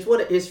the. Here's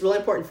what it's really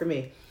important for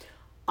me.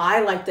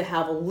 I like to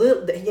have a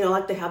little, I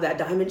like to have that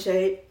diamond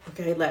shape.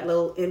 Okay, that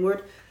little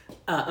inward,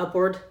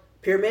 upward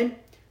pyramid.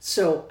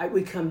 So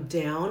we come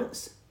down,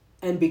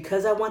 and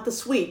because I want the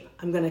sweep,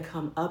 I'm going to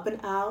come up and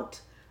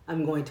out.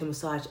 I'm going to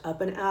massage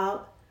up and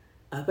out,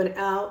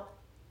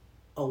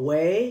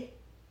 away,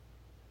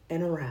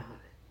 and around.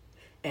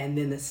 And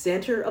then the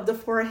center of the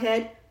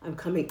forehead, I'm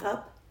coming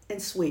up and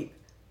sweep,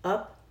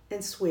 up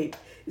and sweep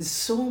is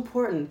so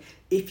important.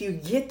 If you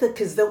get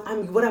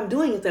what I'm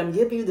doing is I'm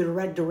giving you the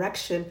right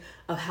direction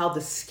of how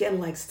the skin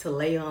likes to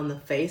lay on the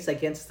face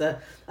against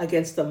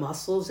the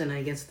muscles and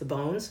against the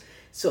bones.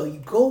 So you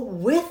go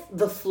with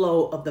the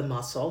flow of the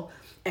muscle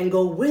and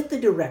go with the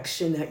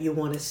direction that you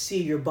want to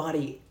see your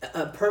body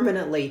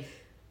permanently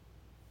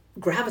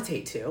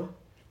gravitate to,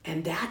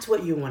 and that's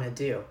what you want to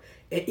do.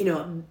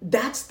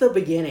 That's the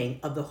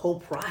beginning of the whole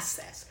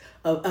process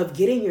of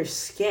getting your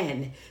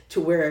skin to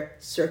where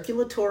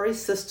circulatory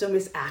system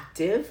is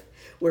active.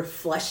 We're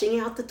flushing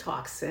out the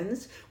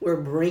toxins.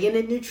 We're bringing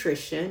in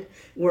nutrition.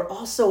 We're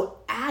also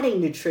adding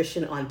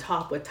nutrition on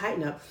top with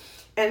Tighten Up.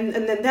 And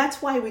then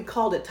that's why we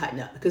called it Tighten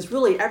Up, because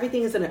really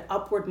everything is in an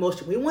upward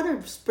motion. We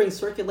want to bring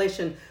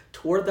circulation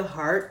toward the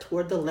heart,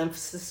 toward the lymph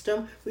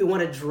system. We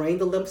want to drain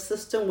the lymph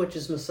system, which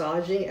is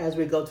massaging as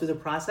we go through the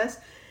process.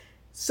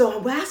 So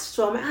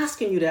I'm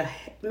asking you to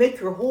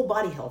make your whole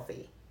body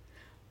healthy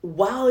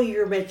while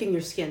you're making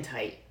your skin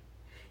tight.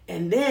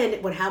 And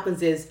then what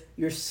happens is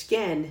your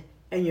skin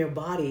and your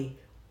body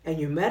and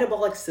your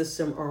metabolic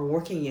system are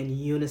working in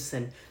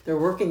unison. They're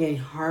working in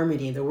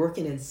harmony. They're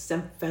working in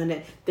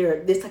symphony.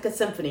 It's like a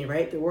symphony,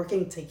 right? They're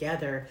working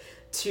together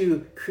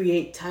to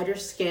create tighter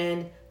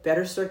skin,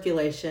 better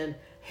circulation,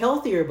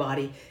 healthier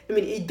body. I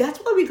mean, that's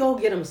why we go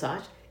get a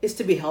massage, is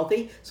to be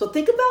healthy. So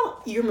think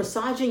about you're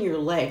massaging your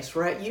legs,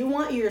 right? You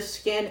want your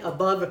skin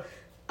above.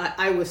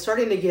 I was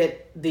starting to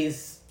get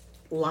these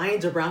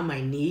lines around my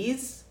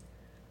knees.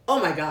 Oh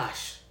my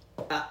gosh.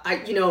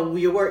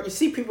 You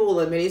see people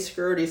with a mini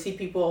skirt, you see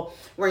people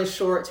wearing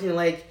shorts, and you're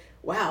like,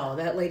 wow,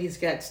 that lady's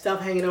got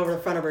stuff hanging over the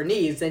front of her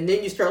knees. And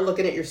then you start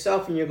looking at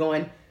yourself and you're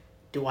going,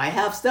 do I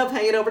have stuff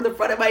hanging over the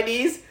front of my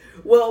knees?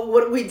 Well,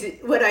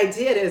 what I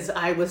did is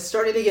I was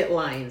starting to get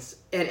lines,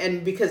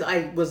 and because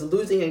I was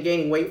losing and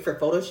gaining weight for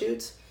photo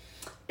shoots.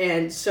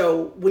 And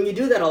so when you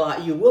do that a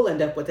lot, you will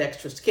end up with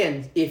extra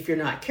skin if you're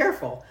not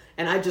careful.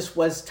 And I just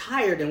was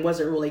tired and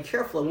wasn't really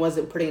careful and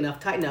wasn't putting enough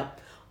Tighten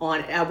Up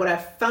on. What I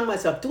found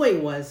myself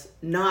doing was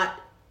not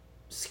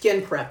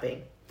skin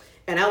prepping.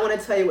 And I want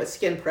to tell you what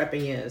skin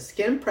prepping is.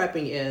 Skin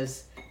prepping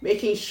is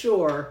making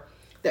sure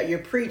that you're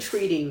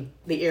pre-treating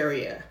the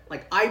area.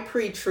 Like I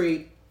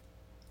pre-treat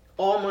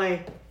all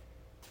my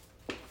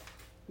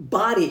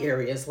body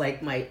areas,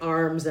 like my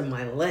arms and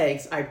my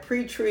legs. I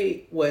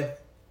pre-treat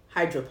with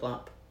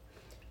HydroPlump.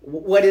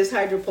 What is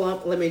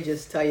HydroPlump? Let me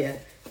just tell you.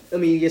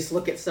 Let me just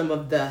look at some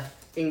of the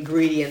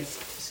ingredients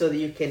so that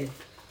you can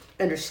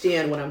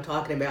understand what I'm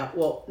talking about.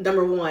 Well,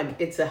 number one,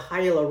 it's a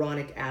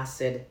hyaluronic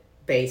acid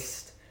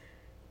based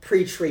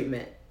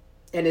pre-treatment,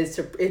 and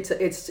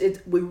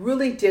we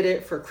really did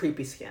it for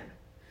creepy skin,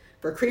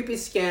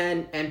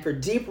 and for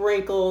deep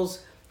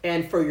wrinkles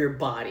and for your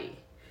body,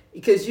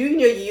 because you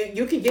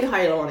can get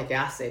hyaluronic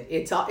acid.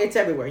 It's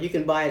everywhere. You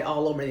can buy it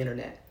all over the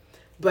internet,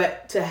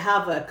 but to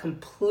have a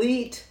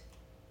complete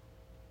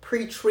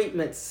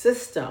pre-treatment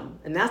system,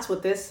 and that's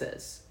what this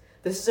is.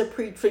 This is a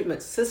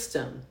pre-treatment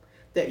system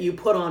that you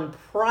put on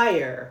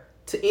prior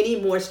to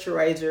any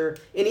moisturizer,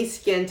 any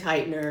skin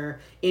tightener,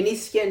 any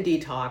skin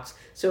detox.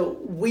 So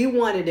we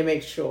wanted to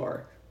make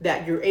sure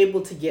that you're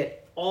able to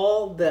get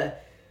all the,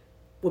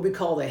 what we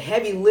call the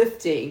heavy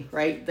lifting,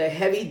 right? The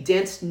heavy,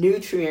 dense,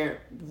 nutrient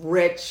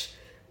rich,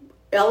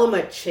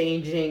 element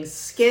changing,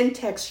 skin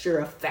texture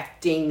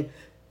affecting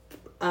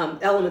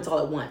elements all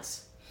at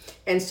once.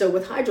 And so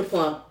with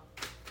HydroPlump,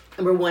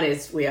 number one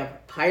is we have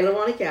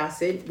hyaluronic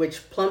acid,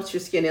 which plumps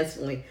your skin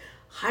instantly.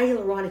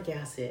 Hyaluronic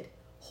acid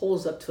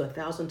holds up to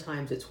 1,000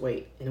 times its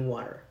weight in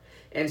water.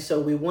 And so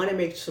we want to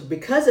make sure,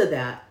 because of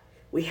that,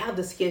 we have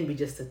the skin be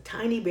just a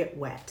tiny bit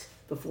wet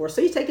before.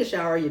 So you take a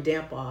shower, you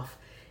damp off,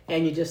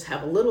 and you just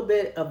have a little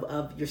bit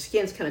of your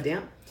skin's kind of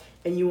damp,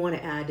 and you want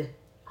to add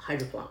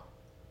HydroPlump,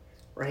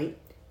 right?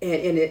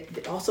 And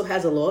it also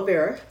has aloe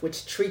vera,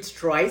 which treats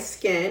dry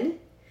skin.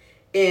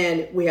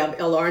 And we have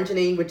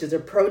L-arginine, which is a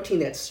protein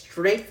that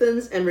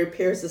strengthens and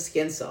repairs the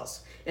skin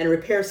cells and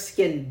repairs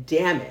skin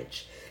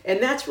damage. And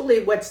that's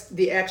really what's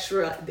the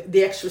extra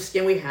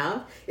skin we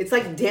have. It's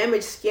like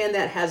damaged skin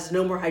that has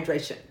no more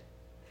hydration.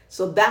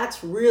 So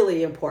that's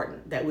really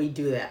important that we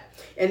do that.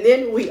 And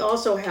then we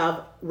also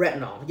have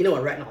retinol. You know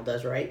what retinol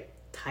does, right?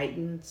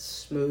 Tighten,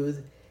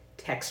 smooth,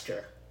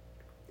 texture.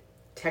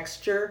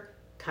 Texture,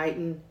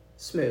 tighten,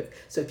 smooth.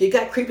 So if you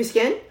got creepy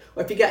skin,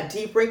 or if you got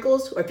deep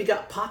wrinkles, or if you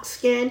got pock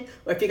skin,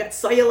 or if you got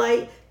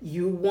cellulite,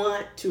 you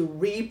want to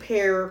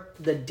repair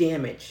the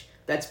damage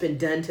that's been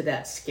done to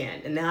that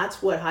skin. And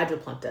that's what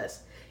HydroPlump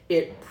does.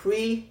 It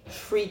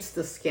pre-treats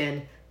the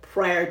skin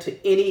prior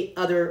to any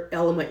other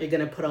element you're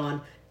going to put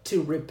on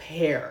to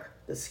repair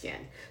the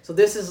skin. So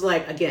this is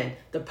like, again,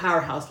 the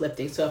powerhouse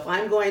lifting. So if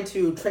I'm going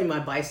to train my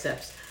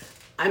biceps,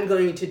 I'm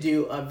going to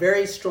do a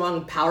very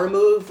strong power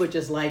move, which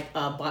is like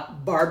a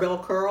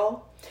barbell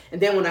curl. And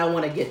then when I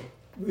want to get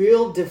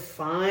real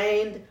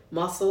defined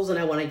muscles and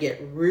I want to get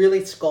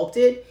really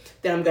sculpted,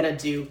 then I'm going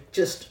to do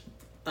just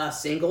a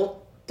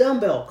single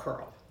dumbbell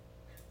curl.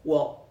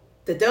 Well,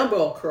 the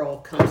dumbbell curl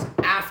comes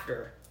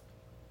after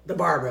the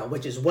barbell,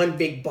 which is one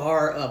big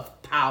bar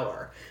of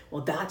power.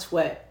 Well, that's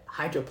what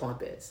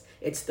Hydroplump is.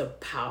 It's the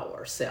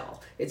power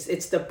cell.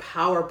 It's the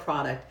power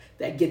product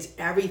that gets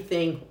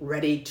everything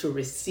ready to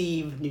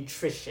receive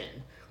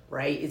nutrition,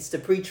 right? It's the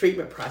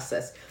pre-treatment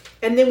process.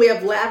 And then we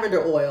have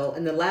lavender oil,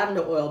 and the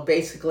lavender oil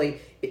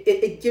basically,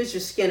 it gives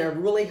your skin a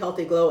really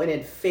healthy glow, and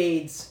it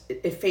fades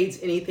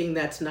anything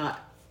that's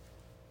not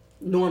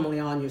normally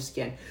on your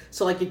skin.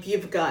 So like if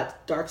you've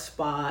got dark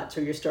spots,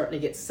 or you're starting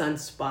to get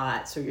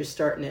sunspots, or you're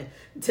starting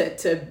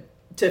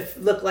to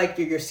look like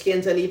your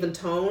skin's uneven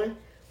tone,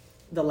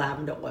 the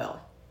lavender oil.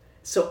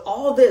 So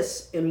all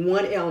this in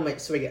one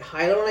element. So we get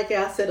hyaluronic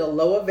acid,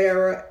 aloe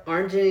vera,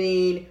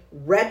 arginine,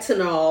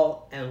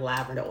 retinol, and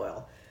lavender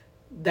oil.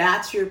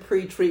 That's your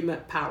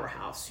pre-treatment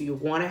powerhouse. So you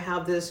want to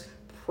have this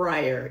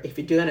prior. If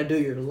you're going to do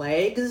your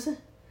legs,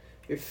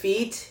 your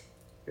feet,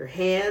 your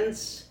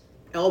hands,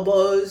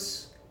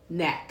 elbows,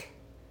 neck.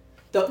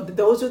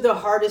 Those are the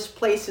hardest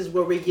places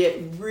where we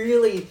get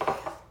really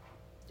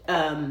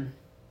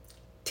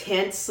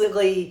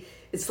tensely.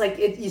 It's like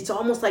it's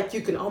almost like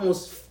you can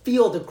almost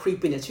feel the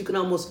creepiness. You can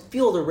almost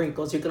feel the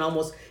wrinkles. You can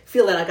almost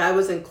feel it. Like I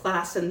was in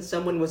class and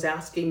someone was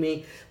asking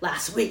me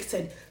last week,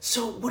 said,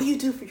 "So what do you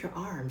do for your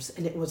arms?"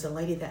 And it was a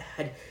lady that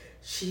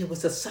she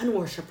was a sun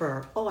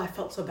worshiper. Oh, I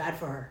felt so bad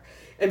for her.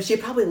 And she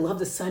probably loved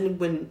the sun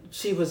when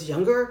she was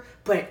younger,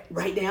 but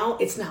right now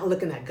it's not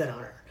looking that good on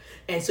her.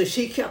 And so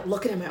she kept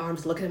looking at my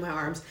arms.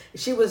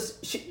 She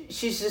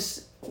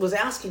just was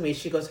asking me,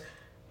 she goes,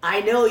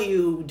 "I know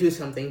you do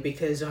something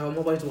because I'm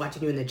always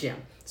watching you in the gym.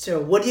 So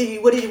what do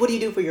you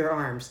do for your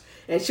arms?"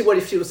 And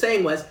what she was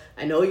saying was,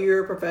 "I know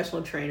you're a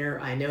professional trainer.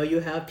 I know you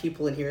have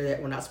people in here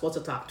that we're not supposed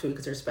to talk to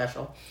because they're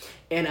special.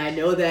 And I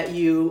know that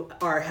you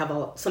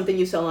have something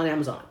you sell on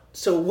Amazon.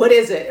 So what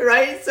is it?"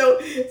 Right? So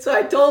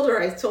I told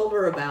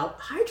her about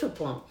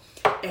Hydroplump.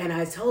 And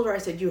I told her, I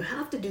said, you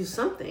have to do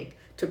something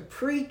to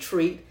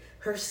pre-treat.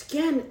 Her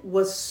skin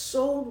was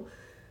so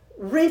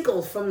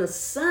wrinkled from the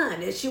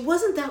sun, and she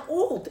wasn't that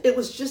old. It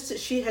was just that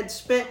she had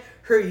spent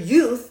her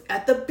youth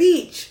at the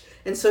beach,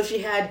 and so she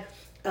had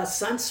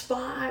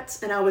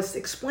sunspots. And I was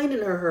explaining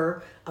to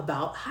her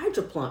about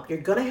Hydroplump. You're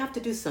going to have to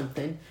do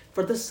something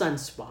for the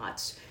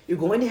sunspots. You're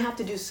going to have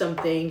to do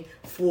something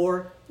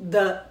for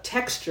the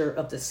texture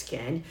of the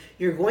skin.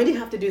 You're going to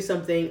have to do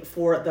something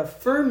for the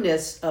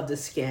firmness of the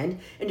skin,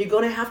 and you're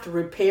going to have to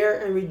repair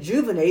and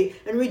rejuvenate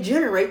and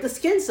regenerate the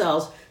skin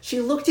cells. She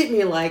looked at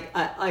me like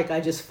I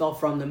just fell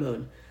from the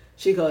moon.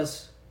 She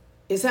goes,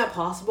 "Is that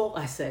possible?"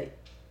 I say,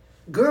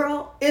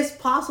 "Girl, it's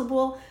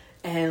possible,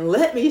 and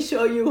let me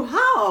show you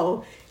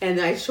how."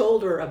 And I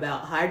told her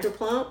about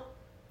Hydroplump,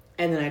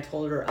 and then I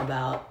told her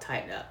about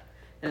Tighten Up.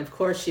 And of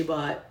course, she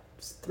bought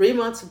 3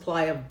 months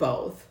supply of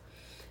both.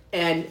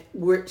 And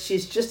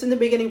she's just in the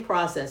beginning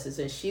processes.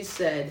 And she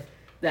said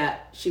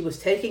that she was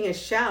taking a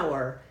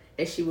shower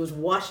and she was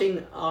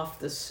washing off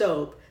the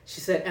soap.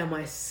 She said, and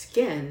my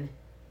skin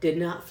did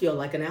not feel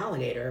like an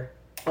alligator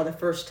for the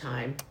first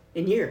time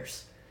in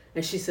years.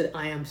 And she said,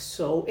 I am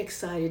so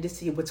excited to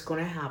see what's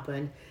going to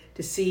happen,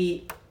 to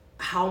see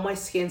how my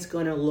skin's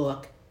going to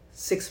look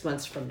 6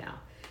 months from now.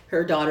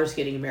 Her daughter's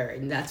getting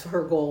married, and that's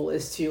her goal,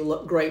 is to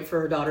look great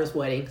for her daughter's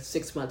wedding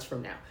 6 months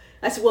from now.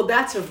 I said, well,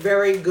 that's a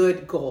very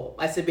good goal.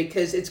 I said,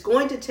 because it's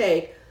going to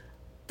take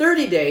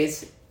 30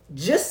 days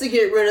just to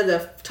get rid of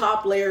the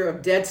top layer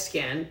of dead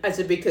skin. I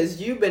said, because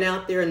you've been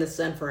out there in the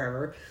sun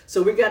forever.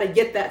 So we got to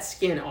get that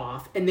skin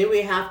off. And then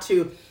we have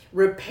to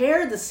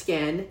repair the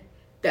skin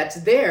that's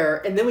there.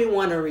 And then we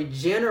want to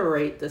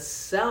regenerate the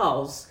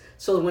cells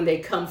so when they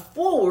come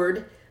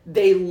forward,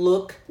 they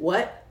look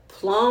what?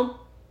 Plump,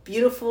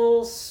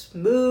 beautiful,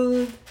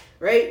 smooth,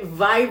 right?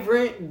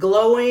 Vibrant,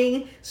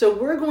 glowing. So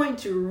we're going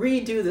to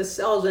redo the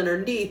cells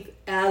underneath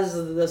as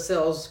the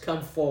cells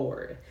come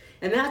forward.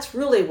 And that's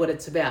really what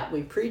it's about.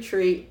 We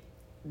pre-treat,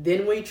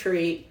 then we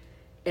treat,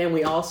 and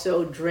we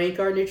also drink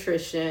our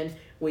nutrition.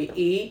 We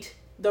eat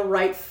the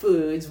right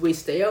foods. We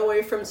stay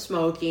away from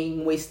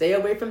smoking. We stay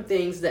away from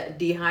things that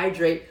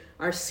dehydrate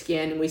our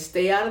skin. We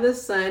stay out of the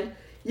sun.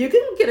 You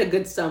can get a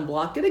good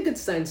sunblock, get a good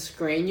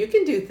sunscreen. You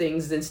can do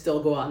things and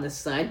still go out in the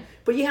sun,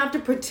 but you have to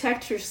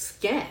protect your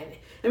skin.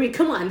 I mean,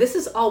 come on, this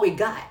is all we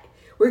got.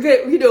 We're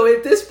good,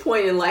 at this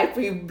point in life,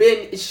 we've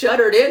been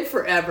shuttered in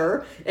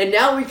forever, and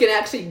now we can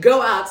actually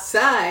go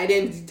outside.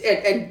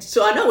 And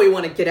so I know we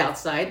want to get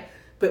outside,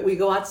 but we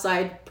go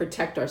outside,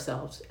 protect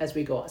ourselves as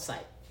we go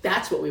outside.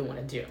 That's what we want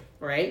to do,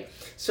 right?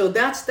 So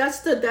that's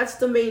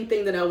the main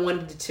thing that I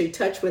wanted to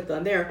touch with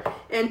on there,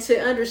 and to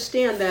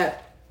understand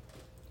that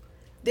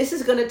this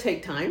is going to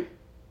take time,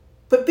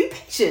 but be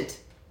patient.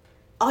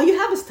 All you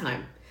have is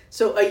time.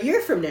 So a year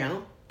from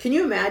now, can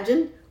you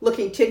imagine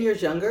looking 10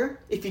 years younger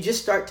if you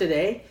just start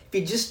today? If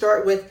you just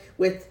start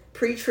with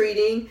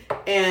pre-treating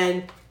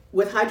and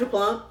with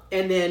Hydroplump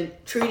and then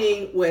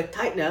treating with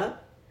Tighten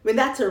Up, I mean,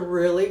 that's a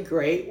really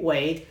great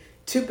way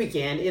to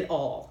begin it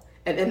all.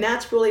 And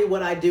that's really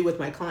what I do with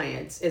my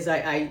clients, is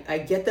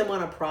I get them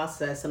on a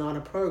process and on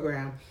a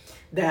program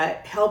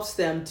that helps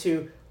them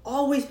to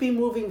always be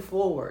moving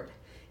forward.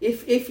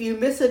 If you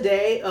miss a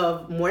day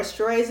of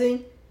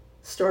moisturizing,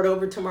 start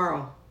over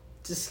tomorrow.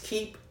 Just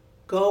keep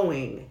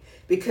going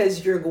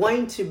because you're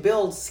going to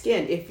build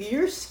skin. If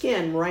your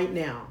skin right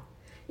now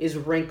is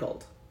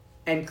wrinkled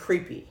and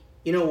creepy,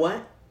 you know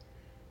what?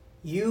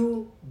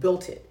 You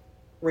built it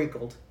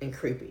wrinkled and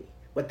creepy.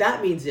 What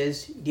that means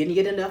is you didn't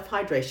get enough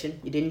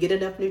hydration, you didn't get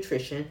enough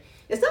nutrition.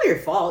 It's not your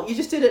fault. You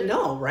just didn't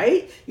know,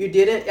 right? You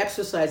didn't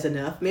exercise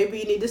enough. Maybe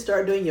you need to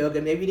start doing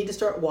yoga. Maybe you need to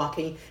start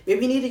walking.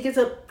 Maybe you need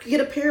to get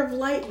a pair of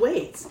light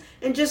weights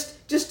and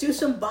just do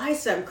some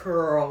bicep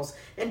curls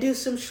and do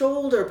some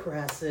shoulder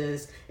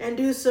presses and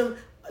do some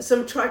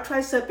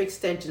tricep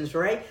extensions,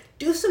 right?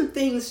 Do some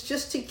things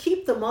just to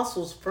keep the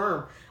muscles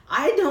firm.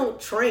 I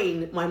don't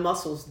train my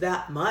muscles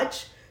that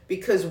much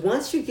because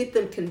once you get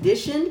them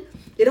conditioned,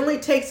 it only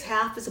takes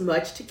half as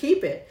much to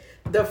keep it.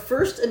 The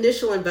first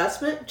initial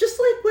investment, just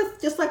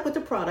like with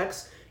the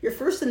products, your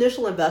first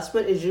initial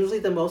investment is usually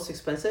the most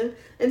expensive,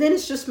 and then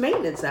it's just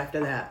maintenance after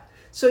that.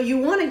 So you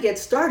want to get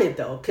started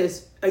though,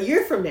 because a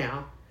year from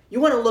now, you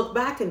want to look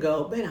back and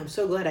go, man, I'm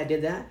so glad I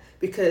did that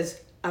because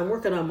I'm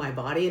working on my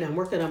body and I'm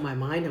working on my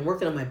mind, I'm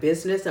working on my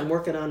business, I'm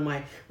working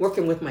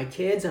with my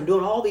kids, I'm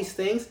doing all these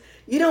things.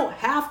 You don't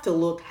have to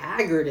look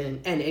haggard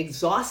and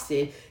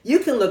exhausted. You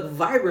can look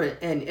vibrant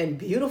and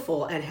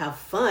beautiful and have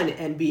fun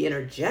and be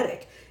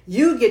energetic.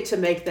 You get to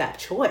make that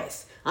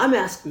choice. I'm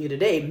asking you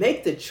today,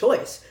 make the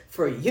choice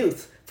for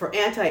youth, for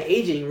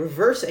anti-aging,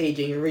 reverse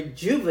aging,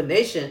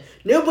 rejuvenation.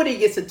 Nobody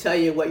gets to tell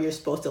you what you're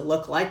supposed to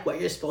look like,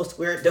 what you're supposed to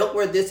wear. Don't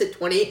wear this at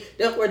 20,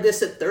 don't wear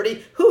this at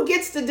 30. Who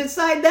gets to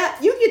decide that?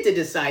 You get to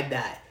decide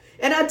that.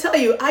 And I tell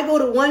you, I go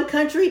to one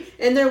country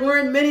and they're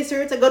wearing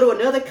miniskirts. I go to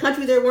another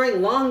country, they're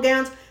wearing long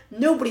gowns.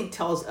 Nobody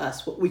tells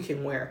us what we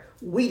can wear.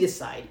 We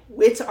decide.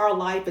 It's our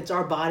life, it's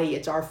our body,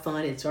 it's our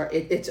fun, it's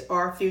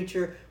our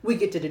future. We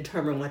get to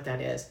determine what that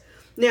is.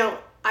 Now,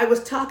 I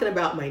was talking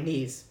about my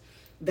knees,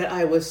 that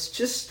I was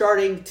just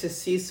starting to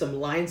see some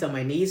lines on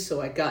my knees, so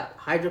I got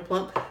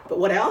HydroPlump. But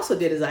what I also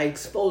did is I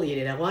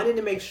exfoliated. I wanted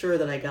to make sure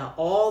that I got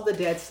all the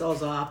dead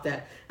cells off,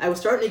 that I was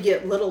starting to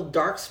get little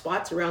dark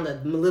spots around the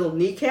little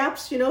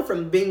kneecaps,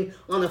 from being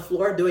on the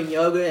floor doing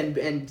yoga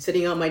and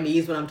sitting on my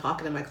knees when I'm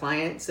talking to my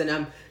clients and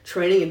I'm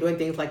training and doing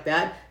things like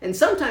that. And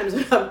sometimes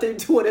when I'm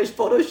doing a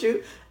photo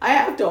shoot, I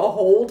have to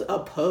hold a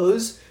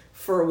pose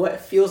for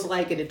what feels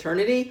like an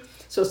eternity.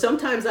 So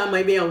sometimes I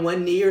might be on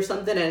one knee or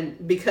something,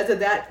 and because of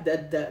that,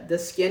 the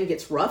skin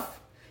gets rough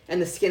and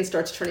the skin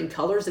starts turning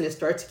colors and it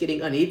starts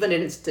getting uneven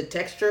and the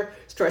texture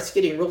starts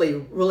getting really,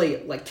 really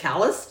like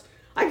calloused.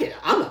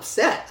 I'm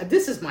upset.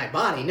 This is my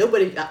body.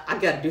 I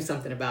got to do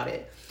something about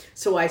it.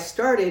 So I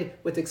started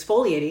with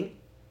exfoliating,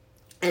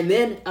 and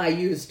then I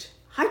used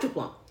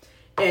HydroPlump.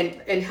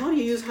 And how do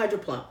you use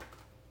HydroPlump?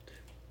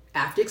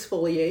 After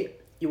exfoliate,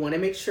 you want to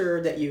make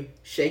sure that you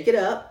shake it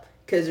up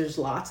because there's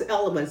lots of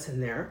elements in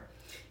there.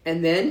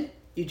 And then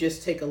you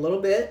just take a little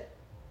bit.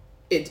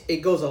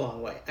 It goes a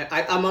long way.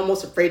 I'm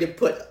almost afraid to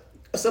put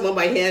some on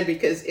my hand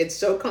because it's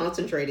so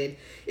concentrated.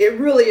 It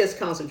really is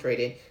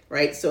concentrated,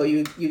 right? So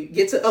you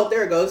get some, oh,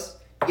 there it goes.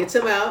 Get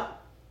some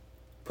out.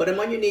 Put them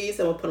on your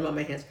knees. I'm going to put them on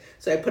my hands.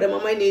 So I put them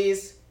on my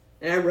knees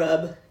and I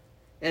rub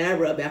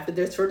after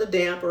they're sort of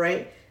damp,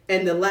 right?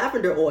 And the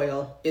lavender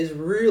oil is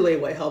really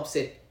what helps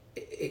it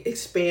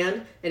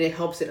expand, and it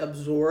helps it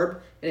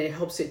absorb, and it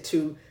helps it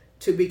to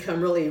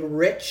become really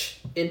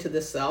rich into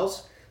the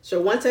cells. So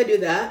once I do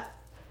that,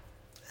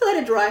 I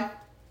let it dry.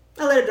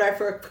 I let it dry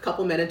for a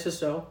couple minutes or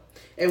so.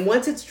 And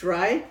once it's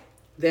dry,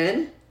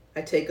 then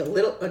I take a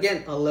little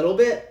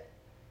bit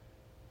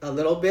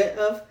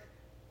of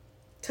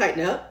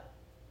Tighten Up,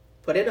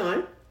 put it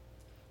on.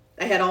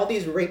 I had all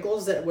these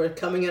wrinkles that were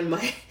coming in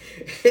my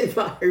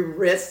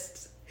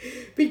wrists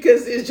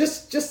because it's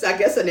just I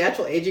guess a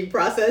natural aging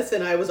process,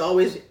 and I was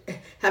always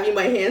having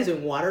my hands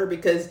in water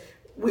because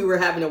we were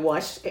having to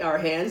wash our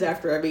hands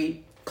after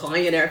every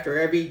client, after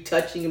every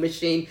touching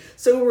machine.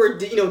 So we were,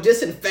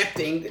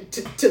 disinfecting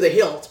to the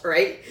hilt,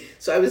 right?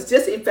 So I was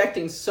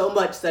disinfecting so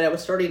much that I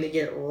was starting to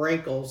get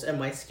wrinkles, and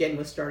my skin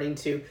was starting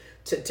to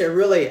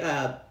really,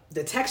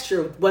 the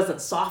texture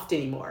wasn't soft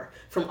anymore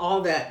from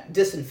all that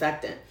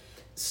disinfectant.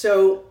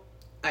 So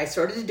I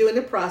started doing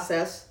the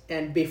process,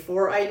 and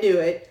before I knew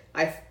it,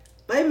 I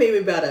maybe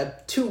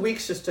about 2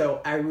 weeks or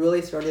so, I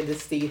really started to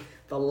see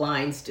the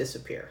lines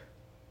disappear.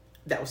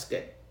 That was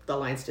good. The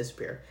lines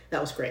disappear.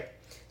 That was great.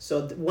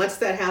 So once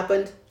that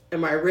happened, and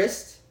my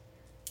wrist,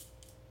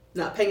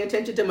 not paying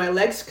attention to my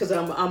legs because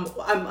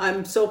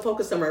I'm so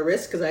focused on my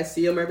wrist because I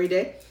see them every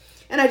day,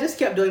 and I just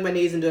kept doing my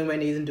knees and doing my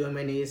knees and doing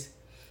my knees,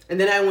 and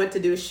then I went to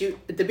do a shoot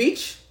at the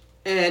beach,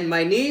 and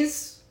my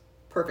knees,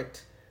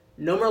 perfect.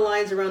 No more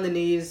lines around the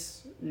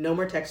knees, no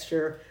more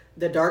texture.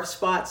 The dark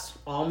spots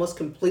almost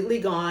completely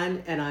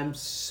gone, and I'm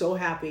so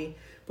happy.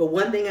 But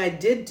one thing I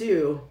did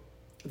do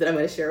that I'm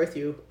going to share with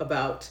you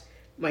about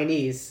my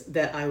knees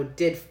that I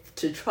did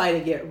to try to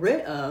get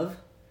rid of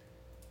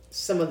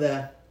some of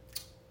the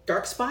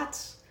dark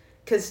spots,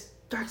 because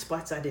dark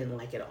spots I didn't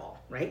like at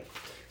all, right?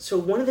 So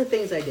one of the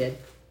things I did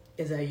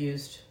is I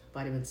used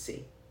vitamin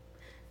C.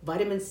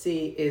 Vitamin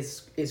C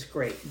is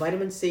great.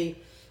 Vitamin C,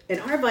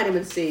 and our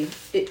vitamin C,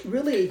 it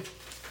really,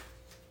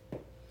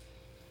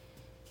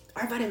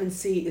 our vitamin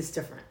C is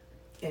different.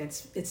 And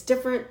it's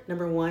different,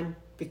 number one,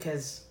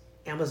 because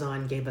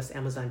Amazon gave us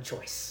Amazon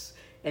Choice.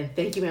 And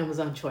thank you,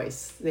 Amazon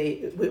Choice.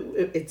 We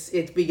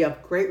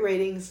have great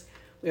ratings.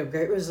 We have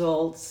great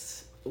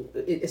results.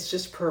 It's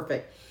just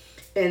perfect.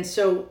 And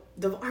so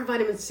our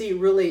vitamin C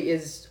really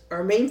is,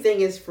 our main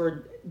thing is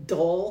for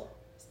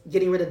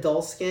getting rid of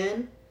dull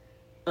skin,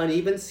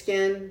 uneven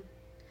skin,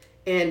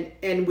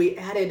 and we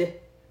added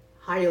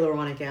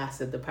hyaluronic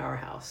acid, the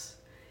powerhouse.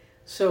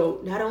 So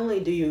not only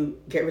do you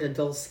get rid of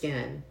dull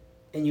skin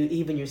and you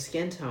even your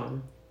skin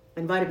tone,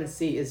 and vitamin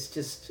C is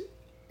just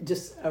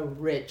a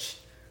rich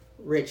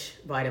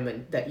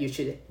vitamin that you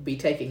should be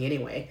taking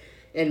anyway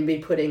and be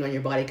putting on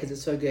your body because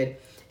it's so good.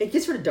 It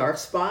gets rid of dark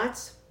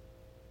spots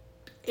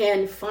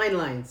and fine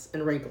lines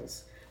and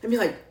wrinkles. I mean,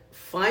 like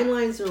fine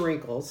lines and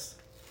wrinkles,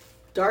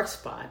 dark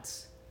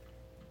spots,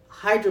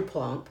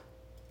 Hydroplump,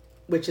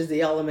 which is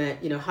the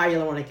element,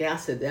 hyaluronic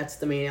acid, that's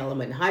the main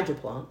element in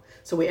Hydroplump.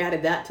 So we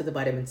added that to the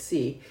vitamin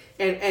C.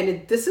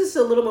 And this is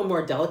a little bit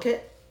more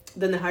delicate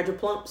than the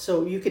Hydroplump.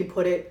 So you can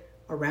put it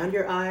around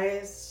your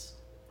eyes,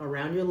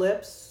 around your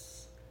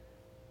lips,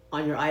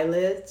 on your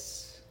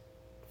eyelids,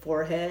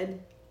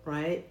 forehead,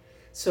 right?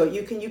 So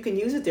you can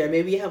use it there.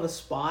 Maybe you have a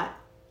spot.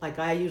 Like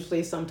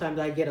sometimes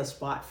I get a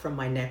spot from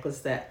my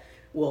necklace that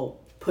will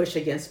push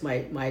against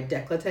my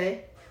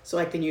décolleté. So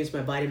I can use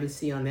my vitamin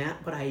C on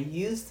that. But I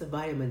use the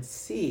vitamin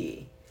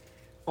C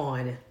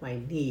on my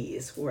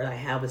knees where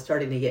I was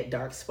starting to get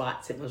dark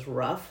spots. It was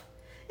rough.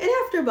 And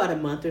after about a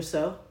month or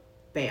so,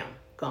 bam,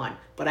 gone.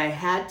 But I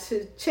had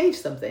to change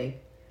something.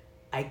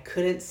 I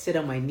couldn't sit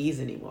on my knees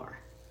anymore.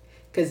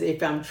 Because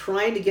if I'm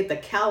trying to get the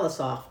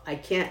callus off, I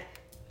can't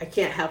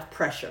have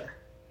pressure.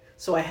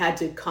 So I had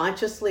to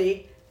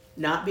consciously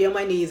not be on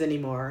my knees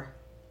anymore,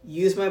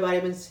 use my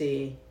vitamin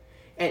C.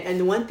 And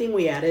the one thing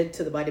we added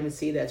to the vitamin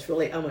C that's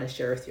really, I'm going to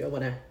share with you, I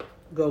want to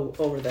go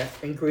over the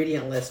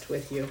ingredient list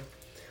with you,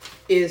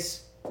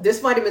 is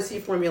this vitamin C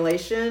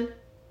formulation.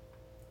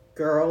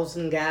 Girls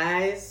and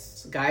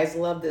guys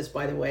love this,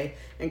 by the way,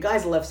 and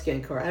guys love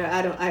skincare.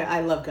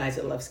 I love guys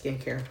that love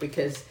skincare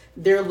because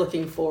they're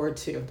looking forward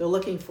to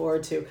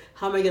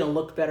how am I going to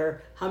look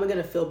better? How am I going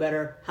to feel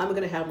better? How am I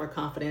going to have more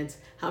confidence?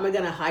 How am I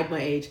going to hide my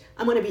age?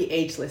 I'm going to be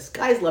ageless.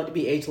 Guys love to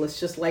be ageless,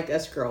 just like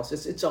us girls.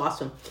 It's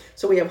awesome.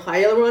 So we have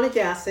hyaluronic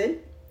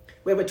acid.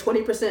 We have a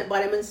 20%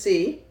 vitamin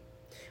C.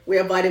 We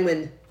have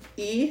vitamin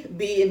E,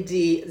 B, and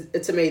D.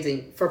 It's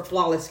amazing for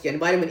flawless skin.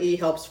 Vitamin E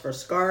helps for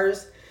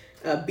scars.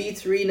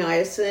 B3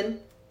 niacin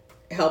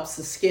helps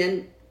the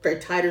skin for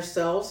tighter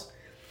cells.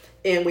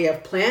 And we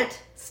have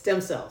plant stem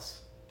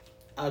cells.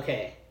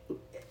 Okay.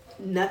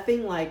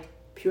 Nothing like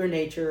pure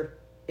nature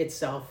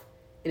itself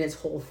in its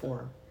whole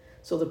form.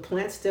 So the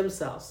plant stem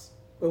cells,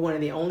 we're one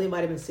of the only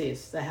vitamin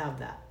C's that have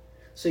that.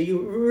 So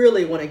you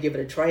really want to give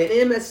it a try.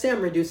 And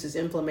MSM reduces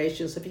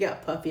inflammation. So if you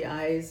got puffy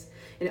eyes,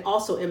 and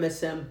also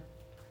MSM,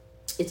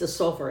 it's a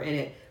sulfur and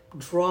it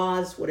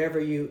draws whatever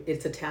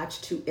it's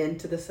attached to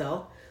into the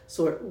cell.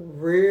 So it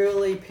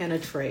really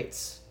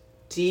penetrates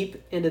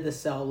deep into the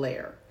cell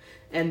layer.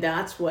 And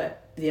that's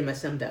what the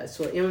MSM does.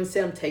 So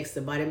MSM takes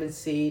the vitamin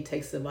C,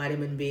 takes the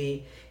vitamin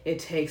B, it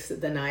takes the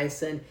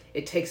niacin,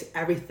 it takes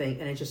everything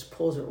and it just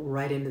pulls it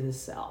right into the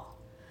cell.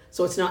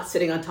 So it's not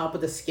sitting on top of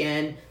the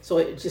skin, so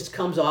it just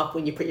comes off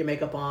when you put your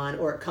makeup on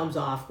or it comes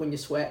off when you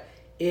sweat.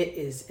 It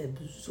is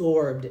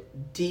absorbed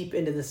deep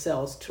into the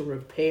cells to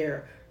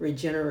repair,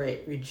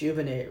 regenerate,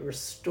 rejuvenate,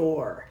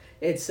 restore.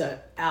 It's an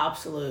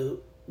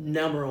absolute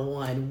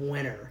 #1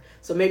 winner.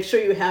 So make sure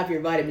you have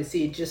your vitamin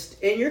C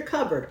just in your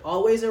cupboard,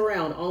 always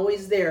around,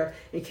 always there,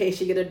 in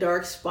case you get a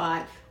dark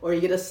spot or you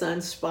get a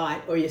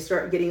sunspot or you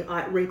start getting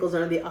wrinkles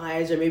under the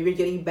eyes, or maybe you're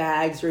getting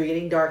bags or you're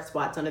getting dark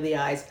spots under the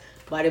eyes.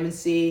 Vitamin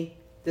C,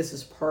 this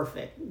is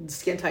perfect.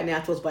 Skin Tight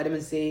Naturals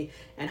vitamin C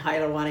and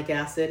hyaluronic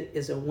acid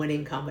is a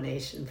winning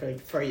combination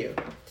for you.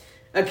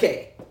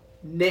 Okay,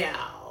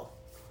 now,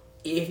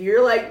 if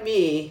you're like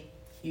me,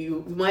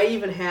 you might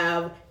even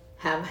have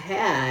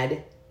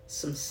had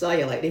some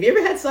cellulite. Have you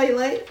ever had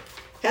cellulite?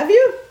 Have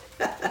you?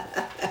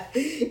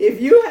 If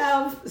you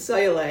have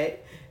cellulite,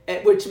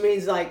 which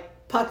means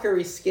like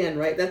puckery skin,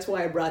 right? That's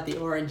why I brought the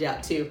orange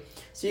out too.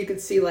 So you can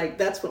see like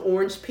that's what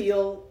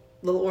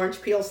little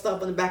orange peel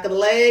stuff on the back of the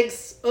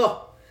legs.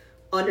 Oh,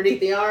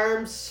 underneath the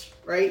arms,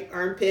 right?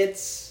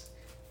 Armpits,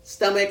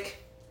 stomach,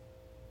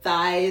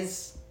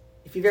 thighs.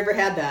 If you've ever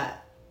had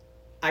that,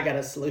 I got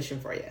a solution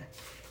for you.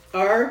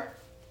 Our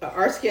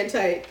Skin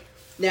Tight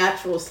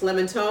Natural Slim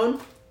and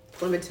Tone.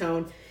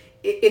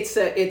 It's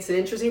an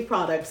interesting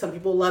product. Some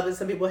people love it,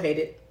 some people hate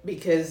it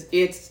because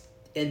it's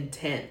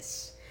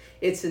intense.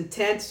 It's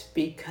intense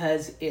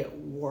because it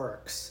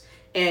works.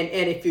 And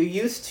if you're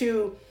used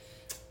to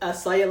a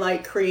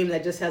cellulite cream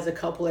that just has a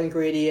couple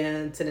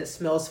ingredients and it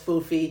smells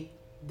foofy,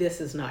 this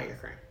is not your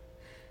cream.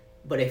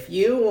 But if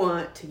you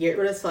want to get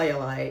rid of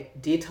cellulite,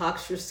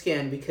 detox your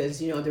skin, because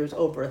there's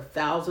over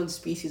 1,000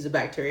 species of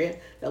bacteria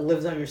that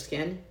lives on your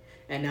skin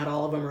and not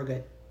all of them are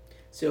good.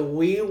 So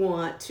we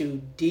want to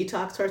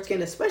detox our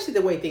skin, especially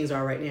the way things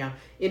are right now.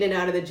 In and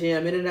out of the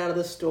gym, in and out of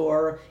the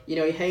store,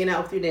 you're hanging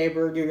out with your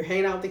neighbor, you're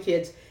hanging out with the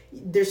kids.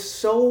 There's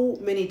so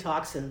many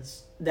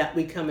toxins that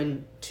we come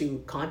into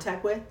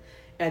contact with,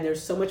 and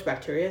there's so much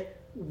bacteria.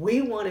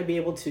 We want to be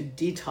able to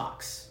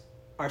detox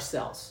our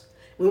cells.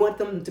 We want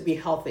them to be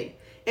healthy.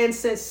 And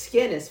since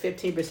skin is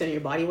 15% of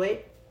your body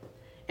weight,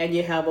 and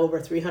you have over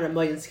 300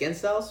 million skin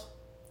cells,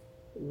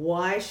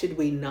 why should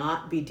we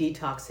not be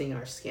detoxing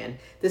our skin?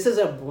 This is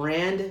a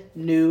brand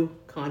new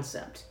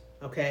concept,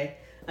 okay?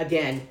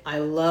 Again, I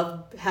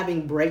love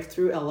having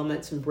breakthrough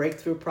elements and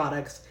breakthrough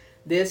products.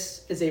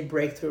 This is a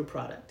breakthrough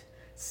product.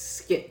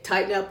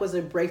 Tighten Up was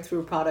a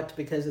breakthrough product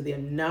because of the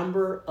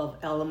number of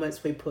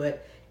elements we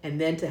put,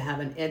 and then to have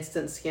an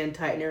instant skin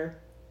tightener,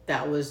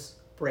 that was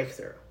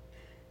breakthrough.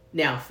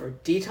 Now, for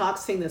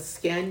detoxing the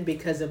skin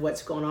because of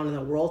what's going on in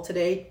the world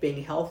today,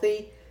 being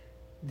healthy,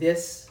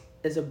 this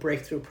is a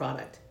breakthrough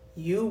product.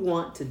 You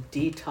want to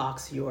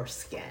detox your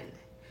skin.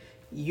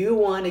 You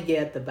want to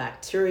get the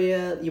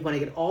bacteria, you want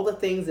to get all the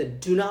things that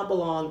do not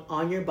belong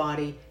on your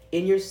body,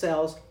 in your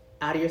cells,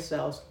 out of your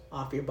cells,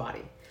 off your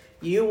body.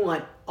 You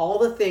want all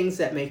the things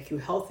that make you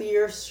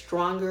healthier,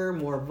 stronger,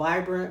 more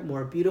vibrant,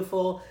 more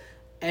beautiful,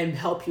 and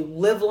help you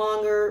live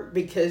longer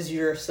because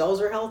your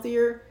cells are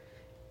healthier.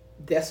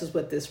 This is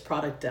what this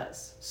product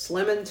does.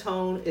 Slim and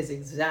Tone is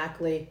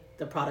exactly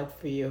the product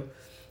for you.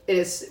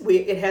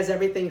 It has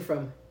everything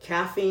from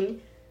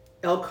caffeine.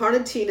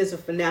 L-carnitine is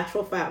a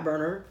natural fat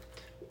burner.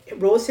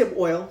 Rosehip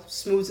oil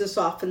smooths and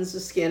softens the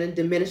skin and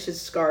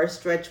diminishes scars,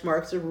 stretch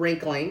marks, and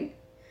wrinkling.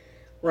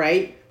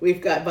 Right?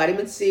 We've got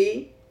vitamin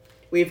C.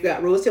 We've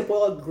got rosehip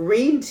oil,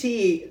 green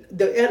tea.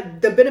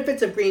 The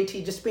benefits of green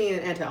tea, just being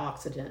an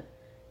antioxidant,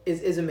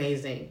 is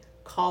amazing.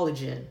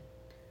 Collagen,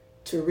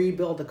 to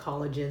rebuild the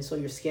collagen so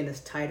your skin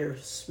is tighter,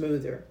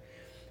 smoother.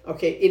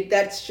 Okay,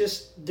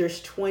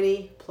 there's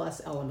 20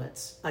 plus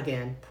elements,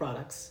 again,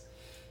 products,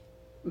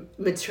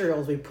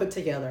 materials we put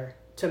together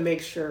to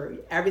make sure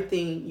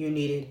everything you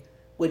needed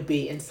would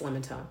be in Slim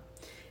and Tone.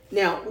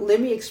 Now, let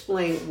me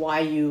explain why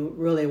you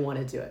really want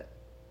to do it.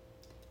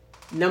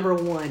 Number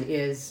one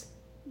is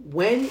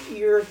when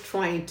you're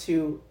trying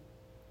to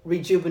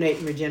rejuvenate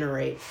and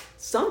regenerate,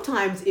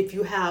 sometimes if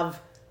you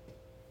have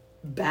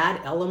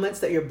bad elements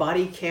that your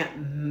body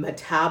can't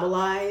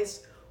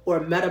metabolize or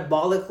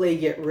metabolically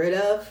get rid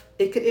of,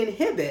 it could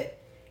inhibit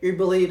your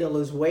ability to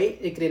lose weight.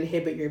 It could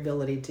inhibit your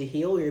ability to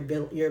heal,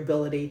 your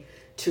ability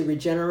to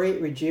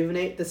regenerate,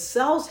 rejuvenate. The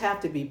cells have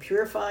to be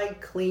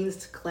purified,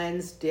 cleansed,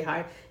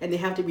 and they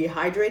have to be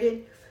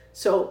hydrated.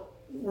 So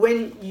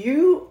when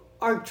you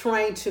are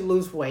trying to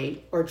lose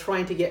weight or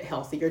trying to get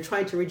healthy, you're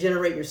trying to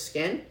regenerate your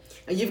skin,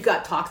 and you've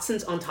got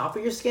toxins on top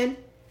of your skin,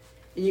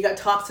 and you got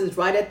toxins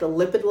right at the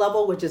lipid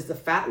level, which is the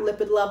fat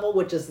lipid level,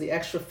 which is the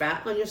extra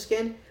fat on your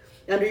skin,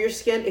 under your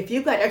skin. If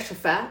you've got extra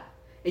fat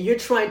and you're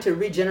trying to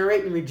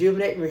regenerate and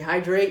rejuvenate and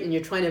rehydrate and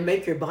you're trying to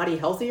make your body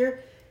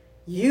healthier,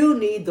 you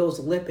need those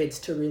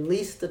lipids to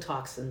release the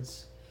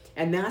toxins.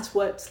 And that's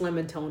what Slim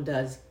and Tone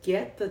does.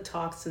 Get the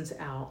toxins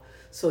out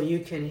so you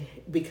can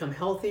become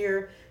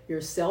healthier.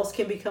 Your cells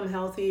can become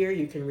healthier.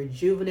 You can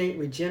rejuvenate,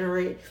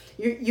 regenerate.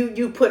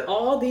 You put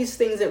all these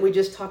things that we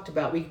just talked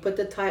about. We put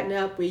the Tighten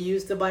Up. We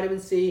use the vitamin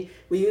C.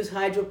 We use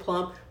Hydro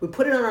Plump. We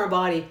put it on our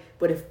body.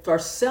 But if our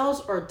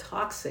cells are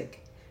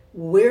toxic,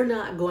 we're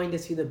not going to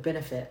see the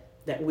benefit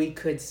that we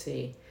could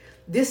see.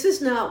 This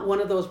is not one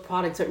of those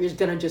products that you're just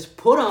going to just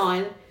put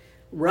on,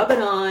 rub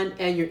it on,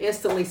 and you're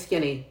instantly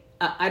skinny.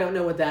 I don't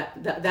know what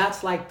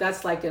that's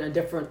like in a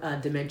different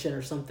dimension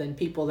or something.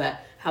 People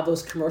that have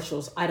those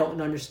commercials, I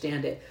don't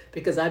understand it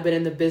because I've been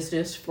in the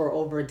business for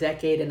over a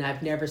decade and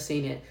I've never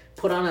seen it.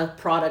 Put on a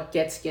product,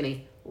 get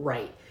skinny,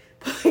 right?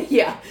 But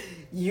yeah,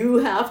 you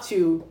have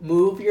to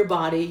move your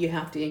body. You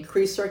have to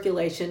increase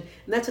circulation,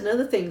 and that's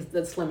another thing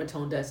that Slim and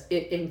Tone does.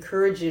 It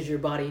encourages your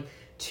body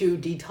to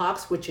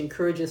detox, which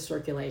encourages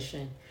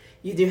circulation.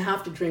 You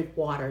have to drink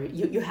water.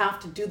 You have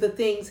to do the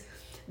things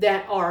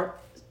that are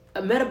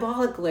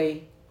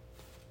metabolically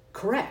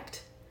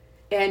correct,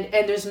 and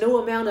there's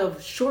no amount of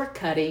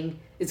shortcutting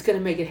is going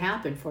to make it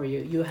happen for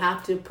you. You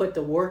have to put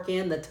the work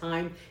in, the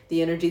time,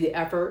 the energy, the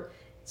effort.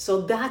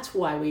 So that's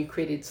why we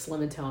created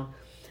Slim and Tone,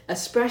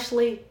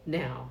 especially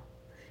now,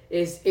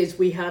 is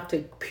we have to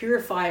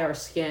purify our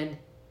skin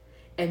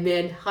and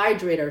then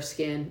hydrate our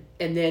skin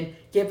and then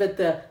give it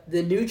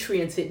the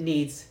nutrients it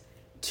needs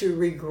to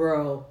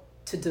regrow,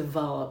 to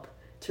develop,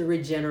 to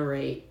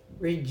regenerate,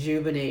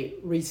 rejuvenate,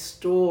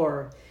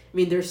 restore. I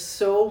mean, there's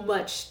so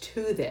much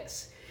to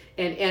this.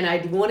 And I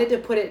wanted to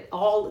put it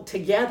all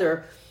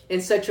together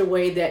in such a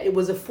way that it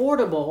was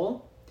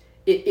affordable.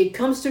 It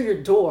comes to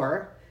your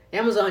door.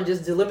 Amazon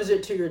just delivers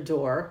it to your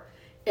door.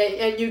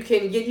 And you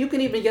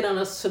can even get on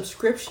a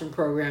subscription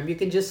program. You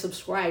can just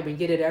subscribe and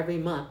get it every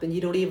month. And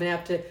you don't even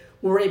have to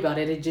worry about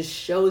it. It just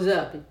shows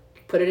up.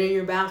 Put it in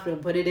your bathroom,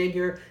 put it in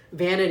your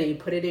vanity,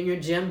 put it in your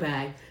gym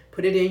bag,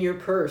 put it in your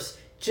purse,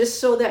 just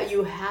so that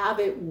you have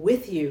it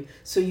with you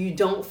so you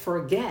don't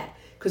forget.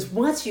 Because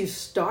once you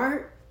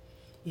start,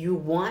 You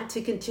want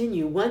to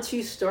continue. Once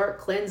you start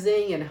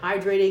cleansing and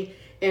hydrating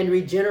and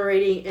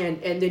regenerating,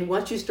 and then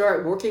once you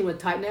start working with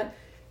Tighten Up,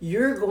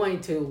 you're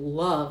going to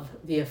love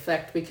the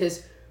effect,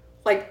 because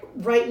like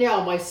right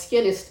now my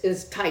skin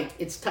is tight.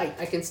 It's tight.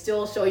 I can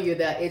still show you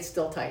that it's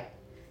still tight.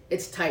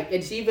 It's tight.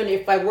 It's even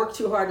if I work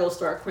too hard, it'll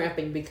start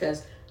cramping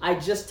because I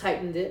just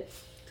tightened it.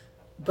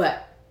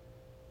 But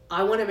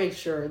I want to make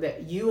sure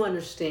that you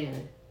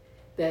understand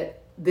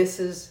that this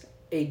is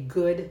a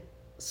good,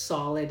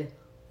 solid,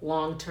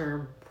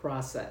 long-term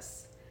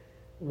process.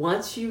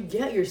 Once you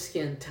get your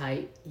skin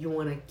tight, you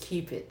want to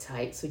keep it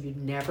tight so you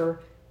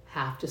never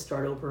have to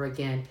start over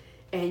again.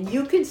 And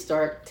you can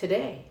start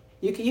today.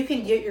 You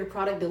can get your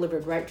product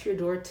delivered right to your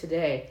door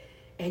today,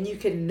 and you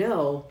can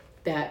know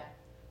that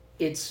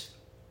it's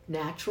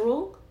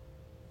natural,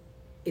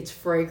 it's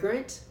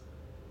fragrant,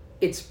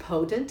 it's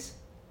potent,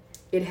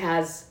 it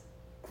has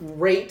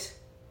great,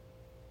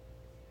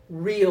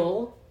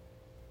 real,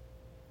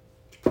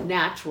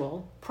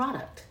 natural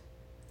product.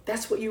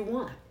 That's what you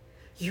want.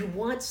 You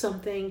want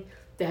something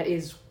that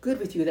is good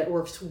with you, that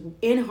works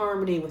in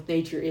harmony with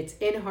nature. It's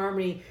in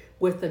harmony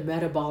with the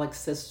metabolic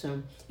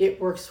system.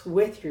 It works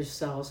with your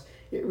cells.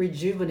 It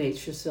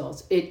rejuvenates your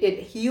cells. It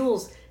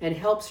heals and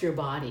helps your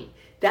body.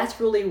 That's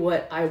really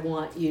what I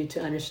want you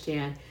to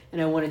understand,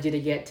 and I wanted you to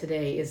get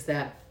today, is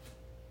that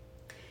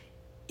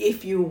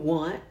if you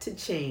want to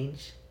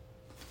change,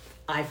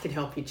 I can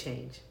help you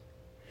change.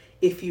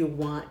 If you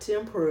want to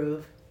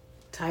improve,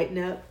 Tighten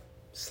Up,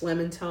 Slim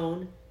and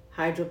Tone,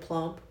 Hydro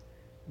Plump,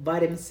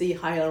 Vitamin C,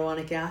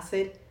 hyaluronic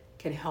acid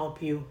can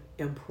help you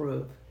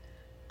improve.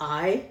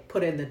 I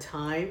put in the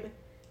time,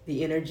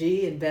 the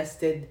energy,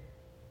 invested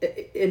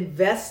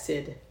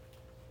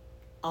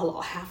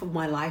half of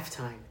my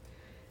lifetime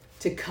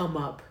to come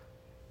up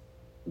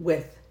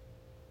with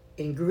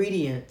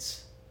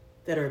ingredients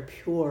that are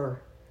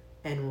pure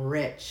and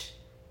rich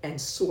and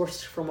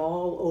sourced from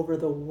all over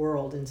the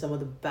world in some of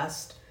the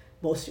best,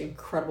 most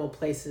incredible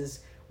places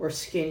where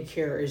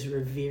skincare is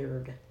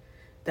revered.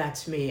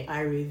 That's me.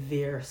 I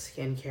revere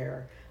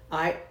skincare.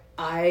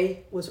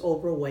 I was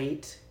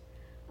overweight.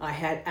 I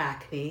had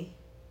acne.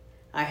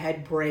 I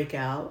had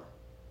breakout.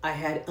 I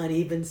had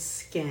uneven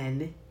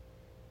skin.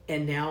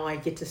 And now I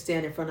get to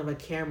stand in front of a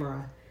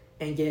camera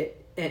and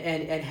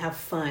and have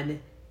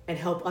fun and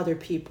help other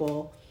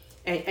people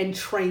and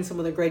train some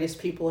of the greatest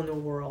people in the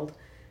world.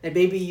 And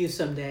maybe you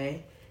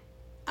someday.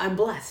 I'm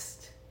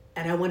blessed.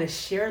 And I want to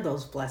share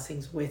those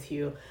blessings with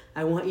you.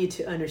 I want you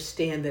to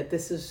understand that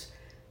this is,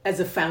 as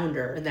a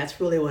founder, and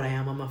that's really what I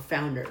am. I'm a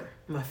founder.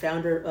 I'm a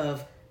founder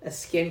of a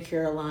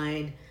skincare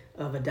line,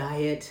 of a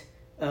diet,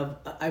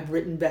 I've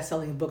written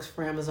best-selling books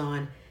for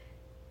Amazon,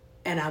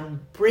 and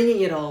I'm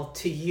bringing it all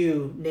to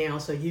you now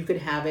so you can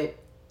have it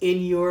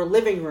in your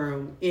living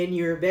room, in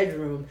your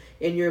bedroom,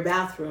 in your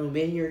bathroom,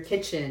 in your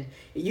kitchen.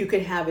 You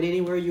can have it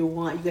anywhere you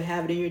want. You can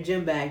have it in your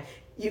gym bag.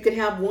 You can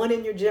have one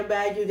in your gym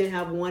bag. You can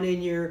have one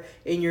in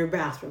your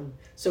bathroom.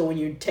 So when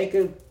you take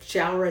a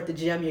shower at the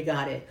gym, you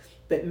got it.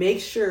 But make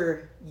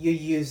sure you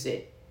use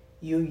it.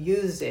 You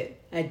use it.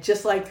 And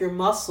just like your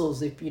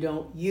muscles, if you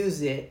don't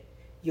use it,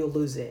 you'll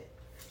lose it.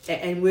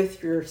 And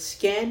with your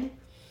skin,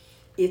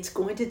 it's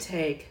going to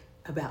take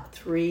about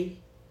 3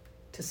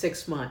 to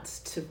 6 months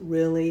to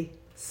really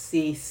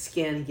see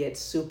skin get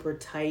super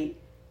tight,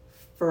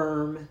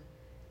 firm,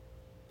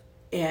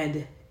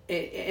 and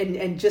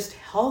just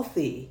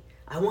healthy.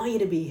 I want you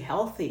to be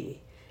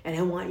healthy, and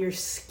I want your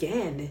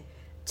skin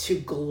to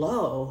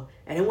glow,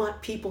 and I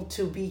want people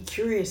to be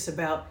curious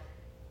about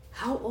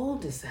how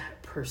old is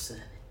that person,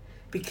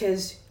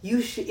 because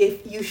you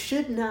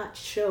should not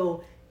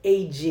show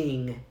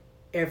aging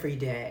every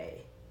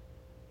day.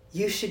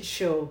 You should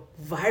show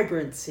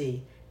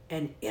vibrancy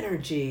and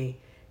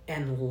energy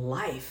and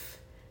life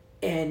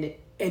and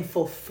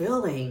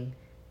fulfilling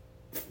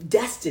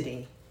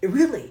destiny.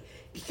 Really,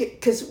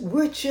 because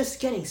we're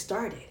just getting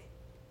started.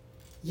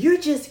 You're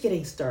just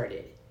getting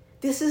started.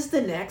 This is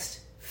the next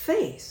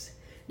phase.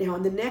 Now,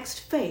 in the next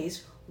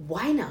phase,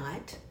 why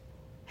not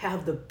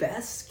have the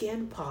best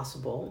skin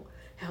possible,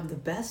 have the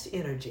best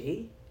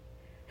energy,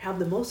 have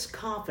the most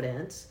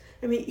confidence?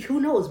 I mean, who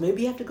knows?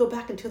 Maybe you have to go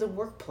back into the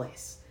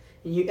workplace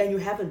and you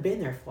haven't been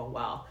there for a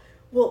while.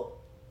 Well,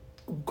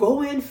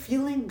 go in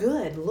feeling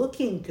good,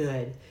 looking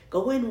good.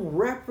 Go in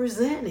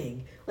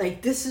representing.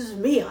 Like, this is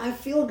me. I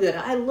feel good.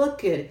 I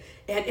look good.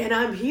 And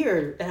I'm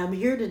here. And I'm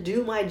here to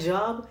do my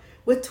job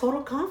with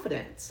total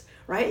confidence,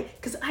 right?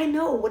 Because I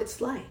know what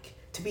it's like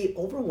to be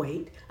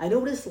overweight. I know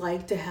what it's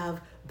like to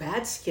have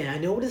bad skin. I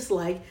know what it's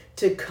like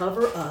to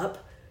cover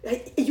up.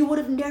 You would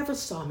have never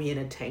saw me in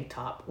a tank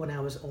top when I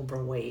was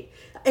overweight.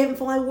 And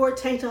if I wore a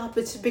tank top,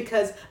 it's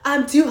because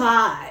I'm too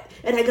hot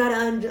and I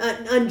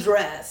gotta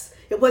undress.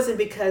 It wasn't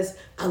because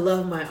I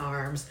love my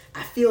arms.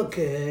 I feel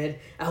good.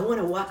 I want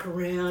to walk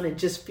around and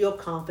just feel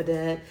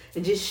confident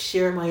and just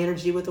share my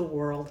energy with the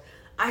world.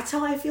 That's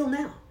how I feel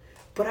now.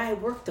 But I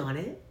worked on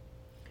it.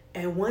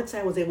 And once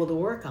I was able to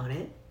work on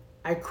it,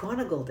 I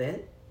chronicled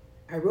it.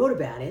 I wrote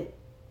about it.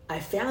 I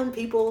found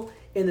people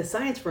in the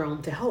science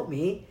realm to help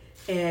me,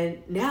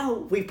 and now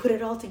we put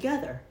it all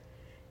together.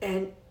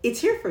 And it's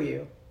here for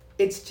you.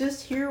 It's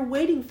just here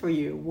waiting for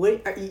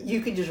you. You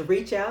can just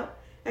reach out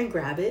and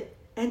grab it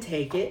and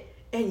take it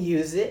and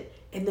use it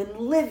and then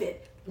live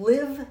it.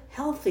 Live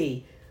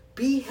healthy.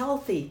 Be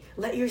healthy.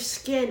 Let your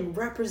skin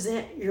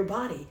represent your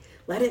body.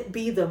 Let it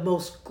be the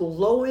most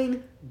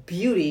glowing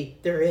beauty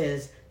there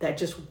is that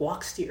just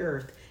walks the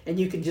earth. And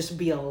you can just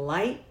be a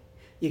light.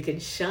 You can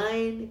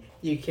shine.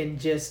 You can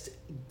just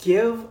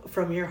give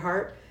from your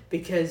heart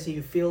because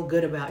you feel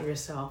good about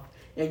yourself.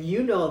 And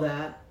you know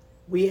that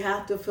we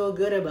have to feel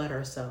good about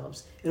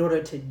ourselves in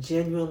order to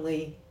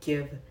genuinely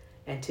give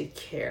and to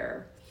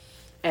care.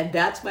 And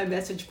that's my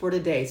message for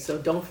today. So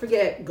don't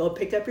forget, go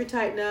pick up your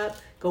Tighten Up,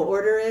 go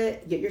order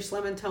it, get your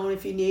Slim and Tone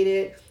if you need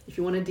it. If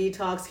you want to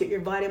detox, get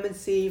your vitamin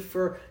C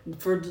for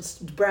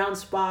brown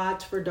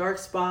spots, for dark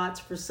spots,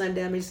 for sun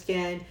damaged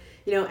skin,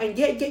 and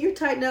get your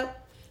Tighten Up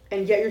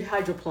and get your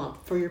Hydro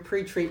Plump for your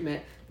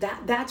pre-treatment.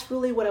 That's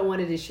really what I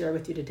wanted to share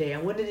with you today. I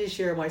wanted to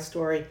share my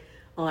story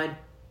on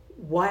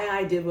why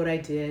I did what I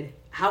did,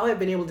 how I've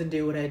been able to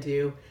do what I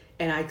do,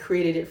 and I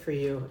created it for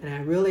you. And I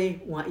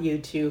really want you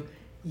to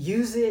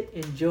use it,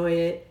 enjoy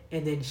it,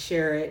 and then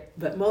share it.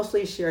 But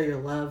mostly share your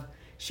love,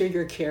 share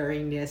your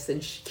caringness,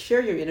 and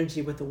share your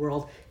energy with the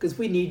world because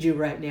we need you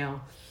right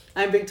now.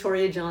 I'm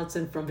Victoria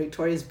Johnson from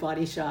Victoria's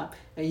Body Shop,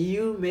 and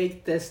you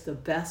make this the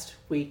best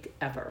week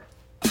ever.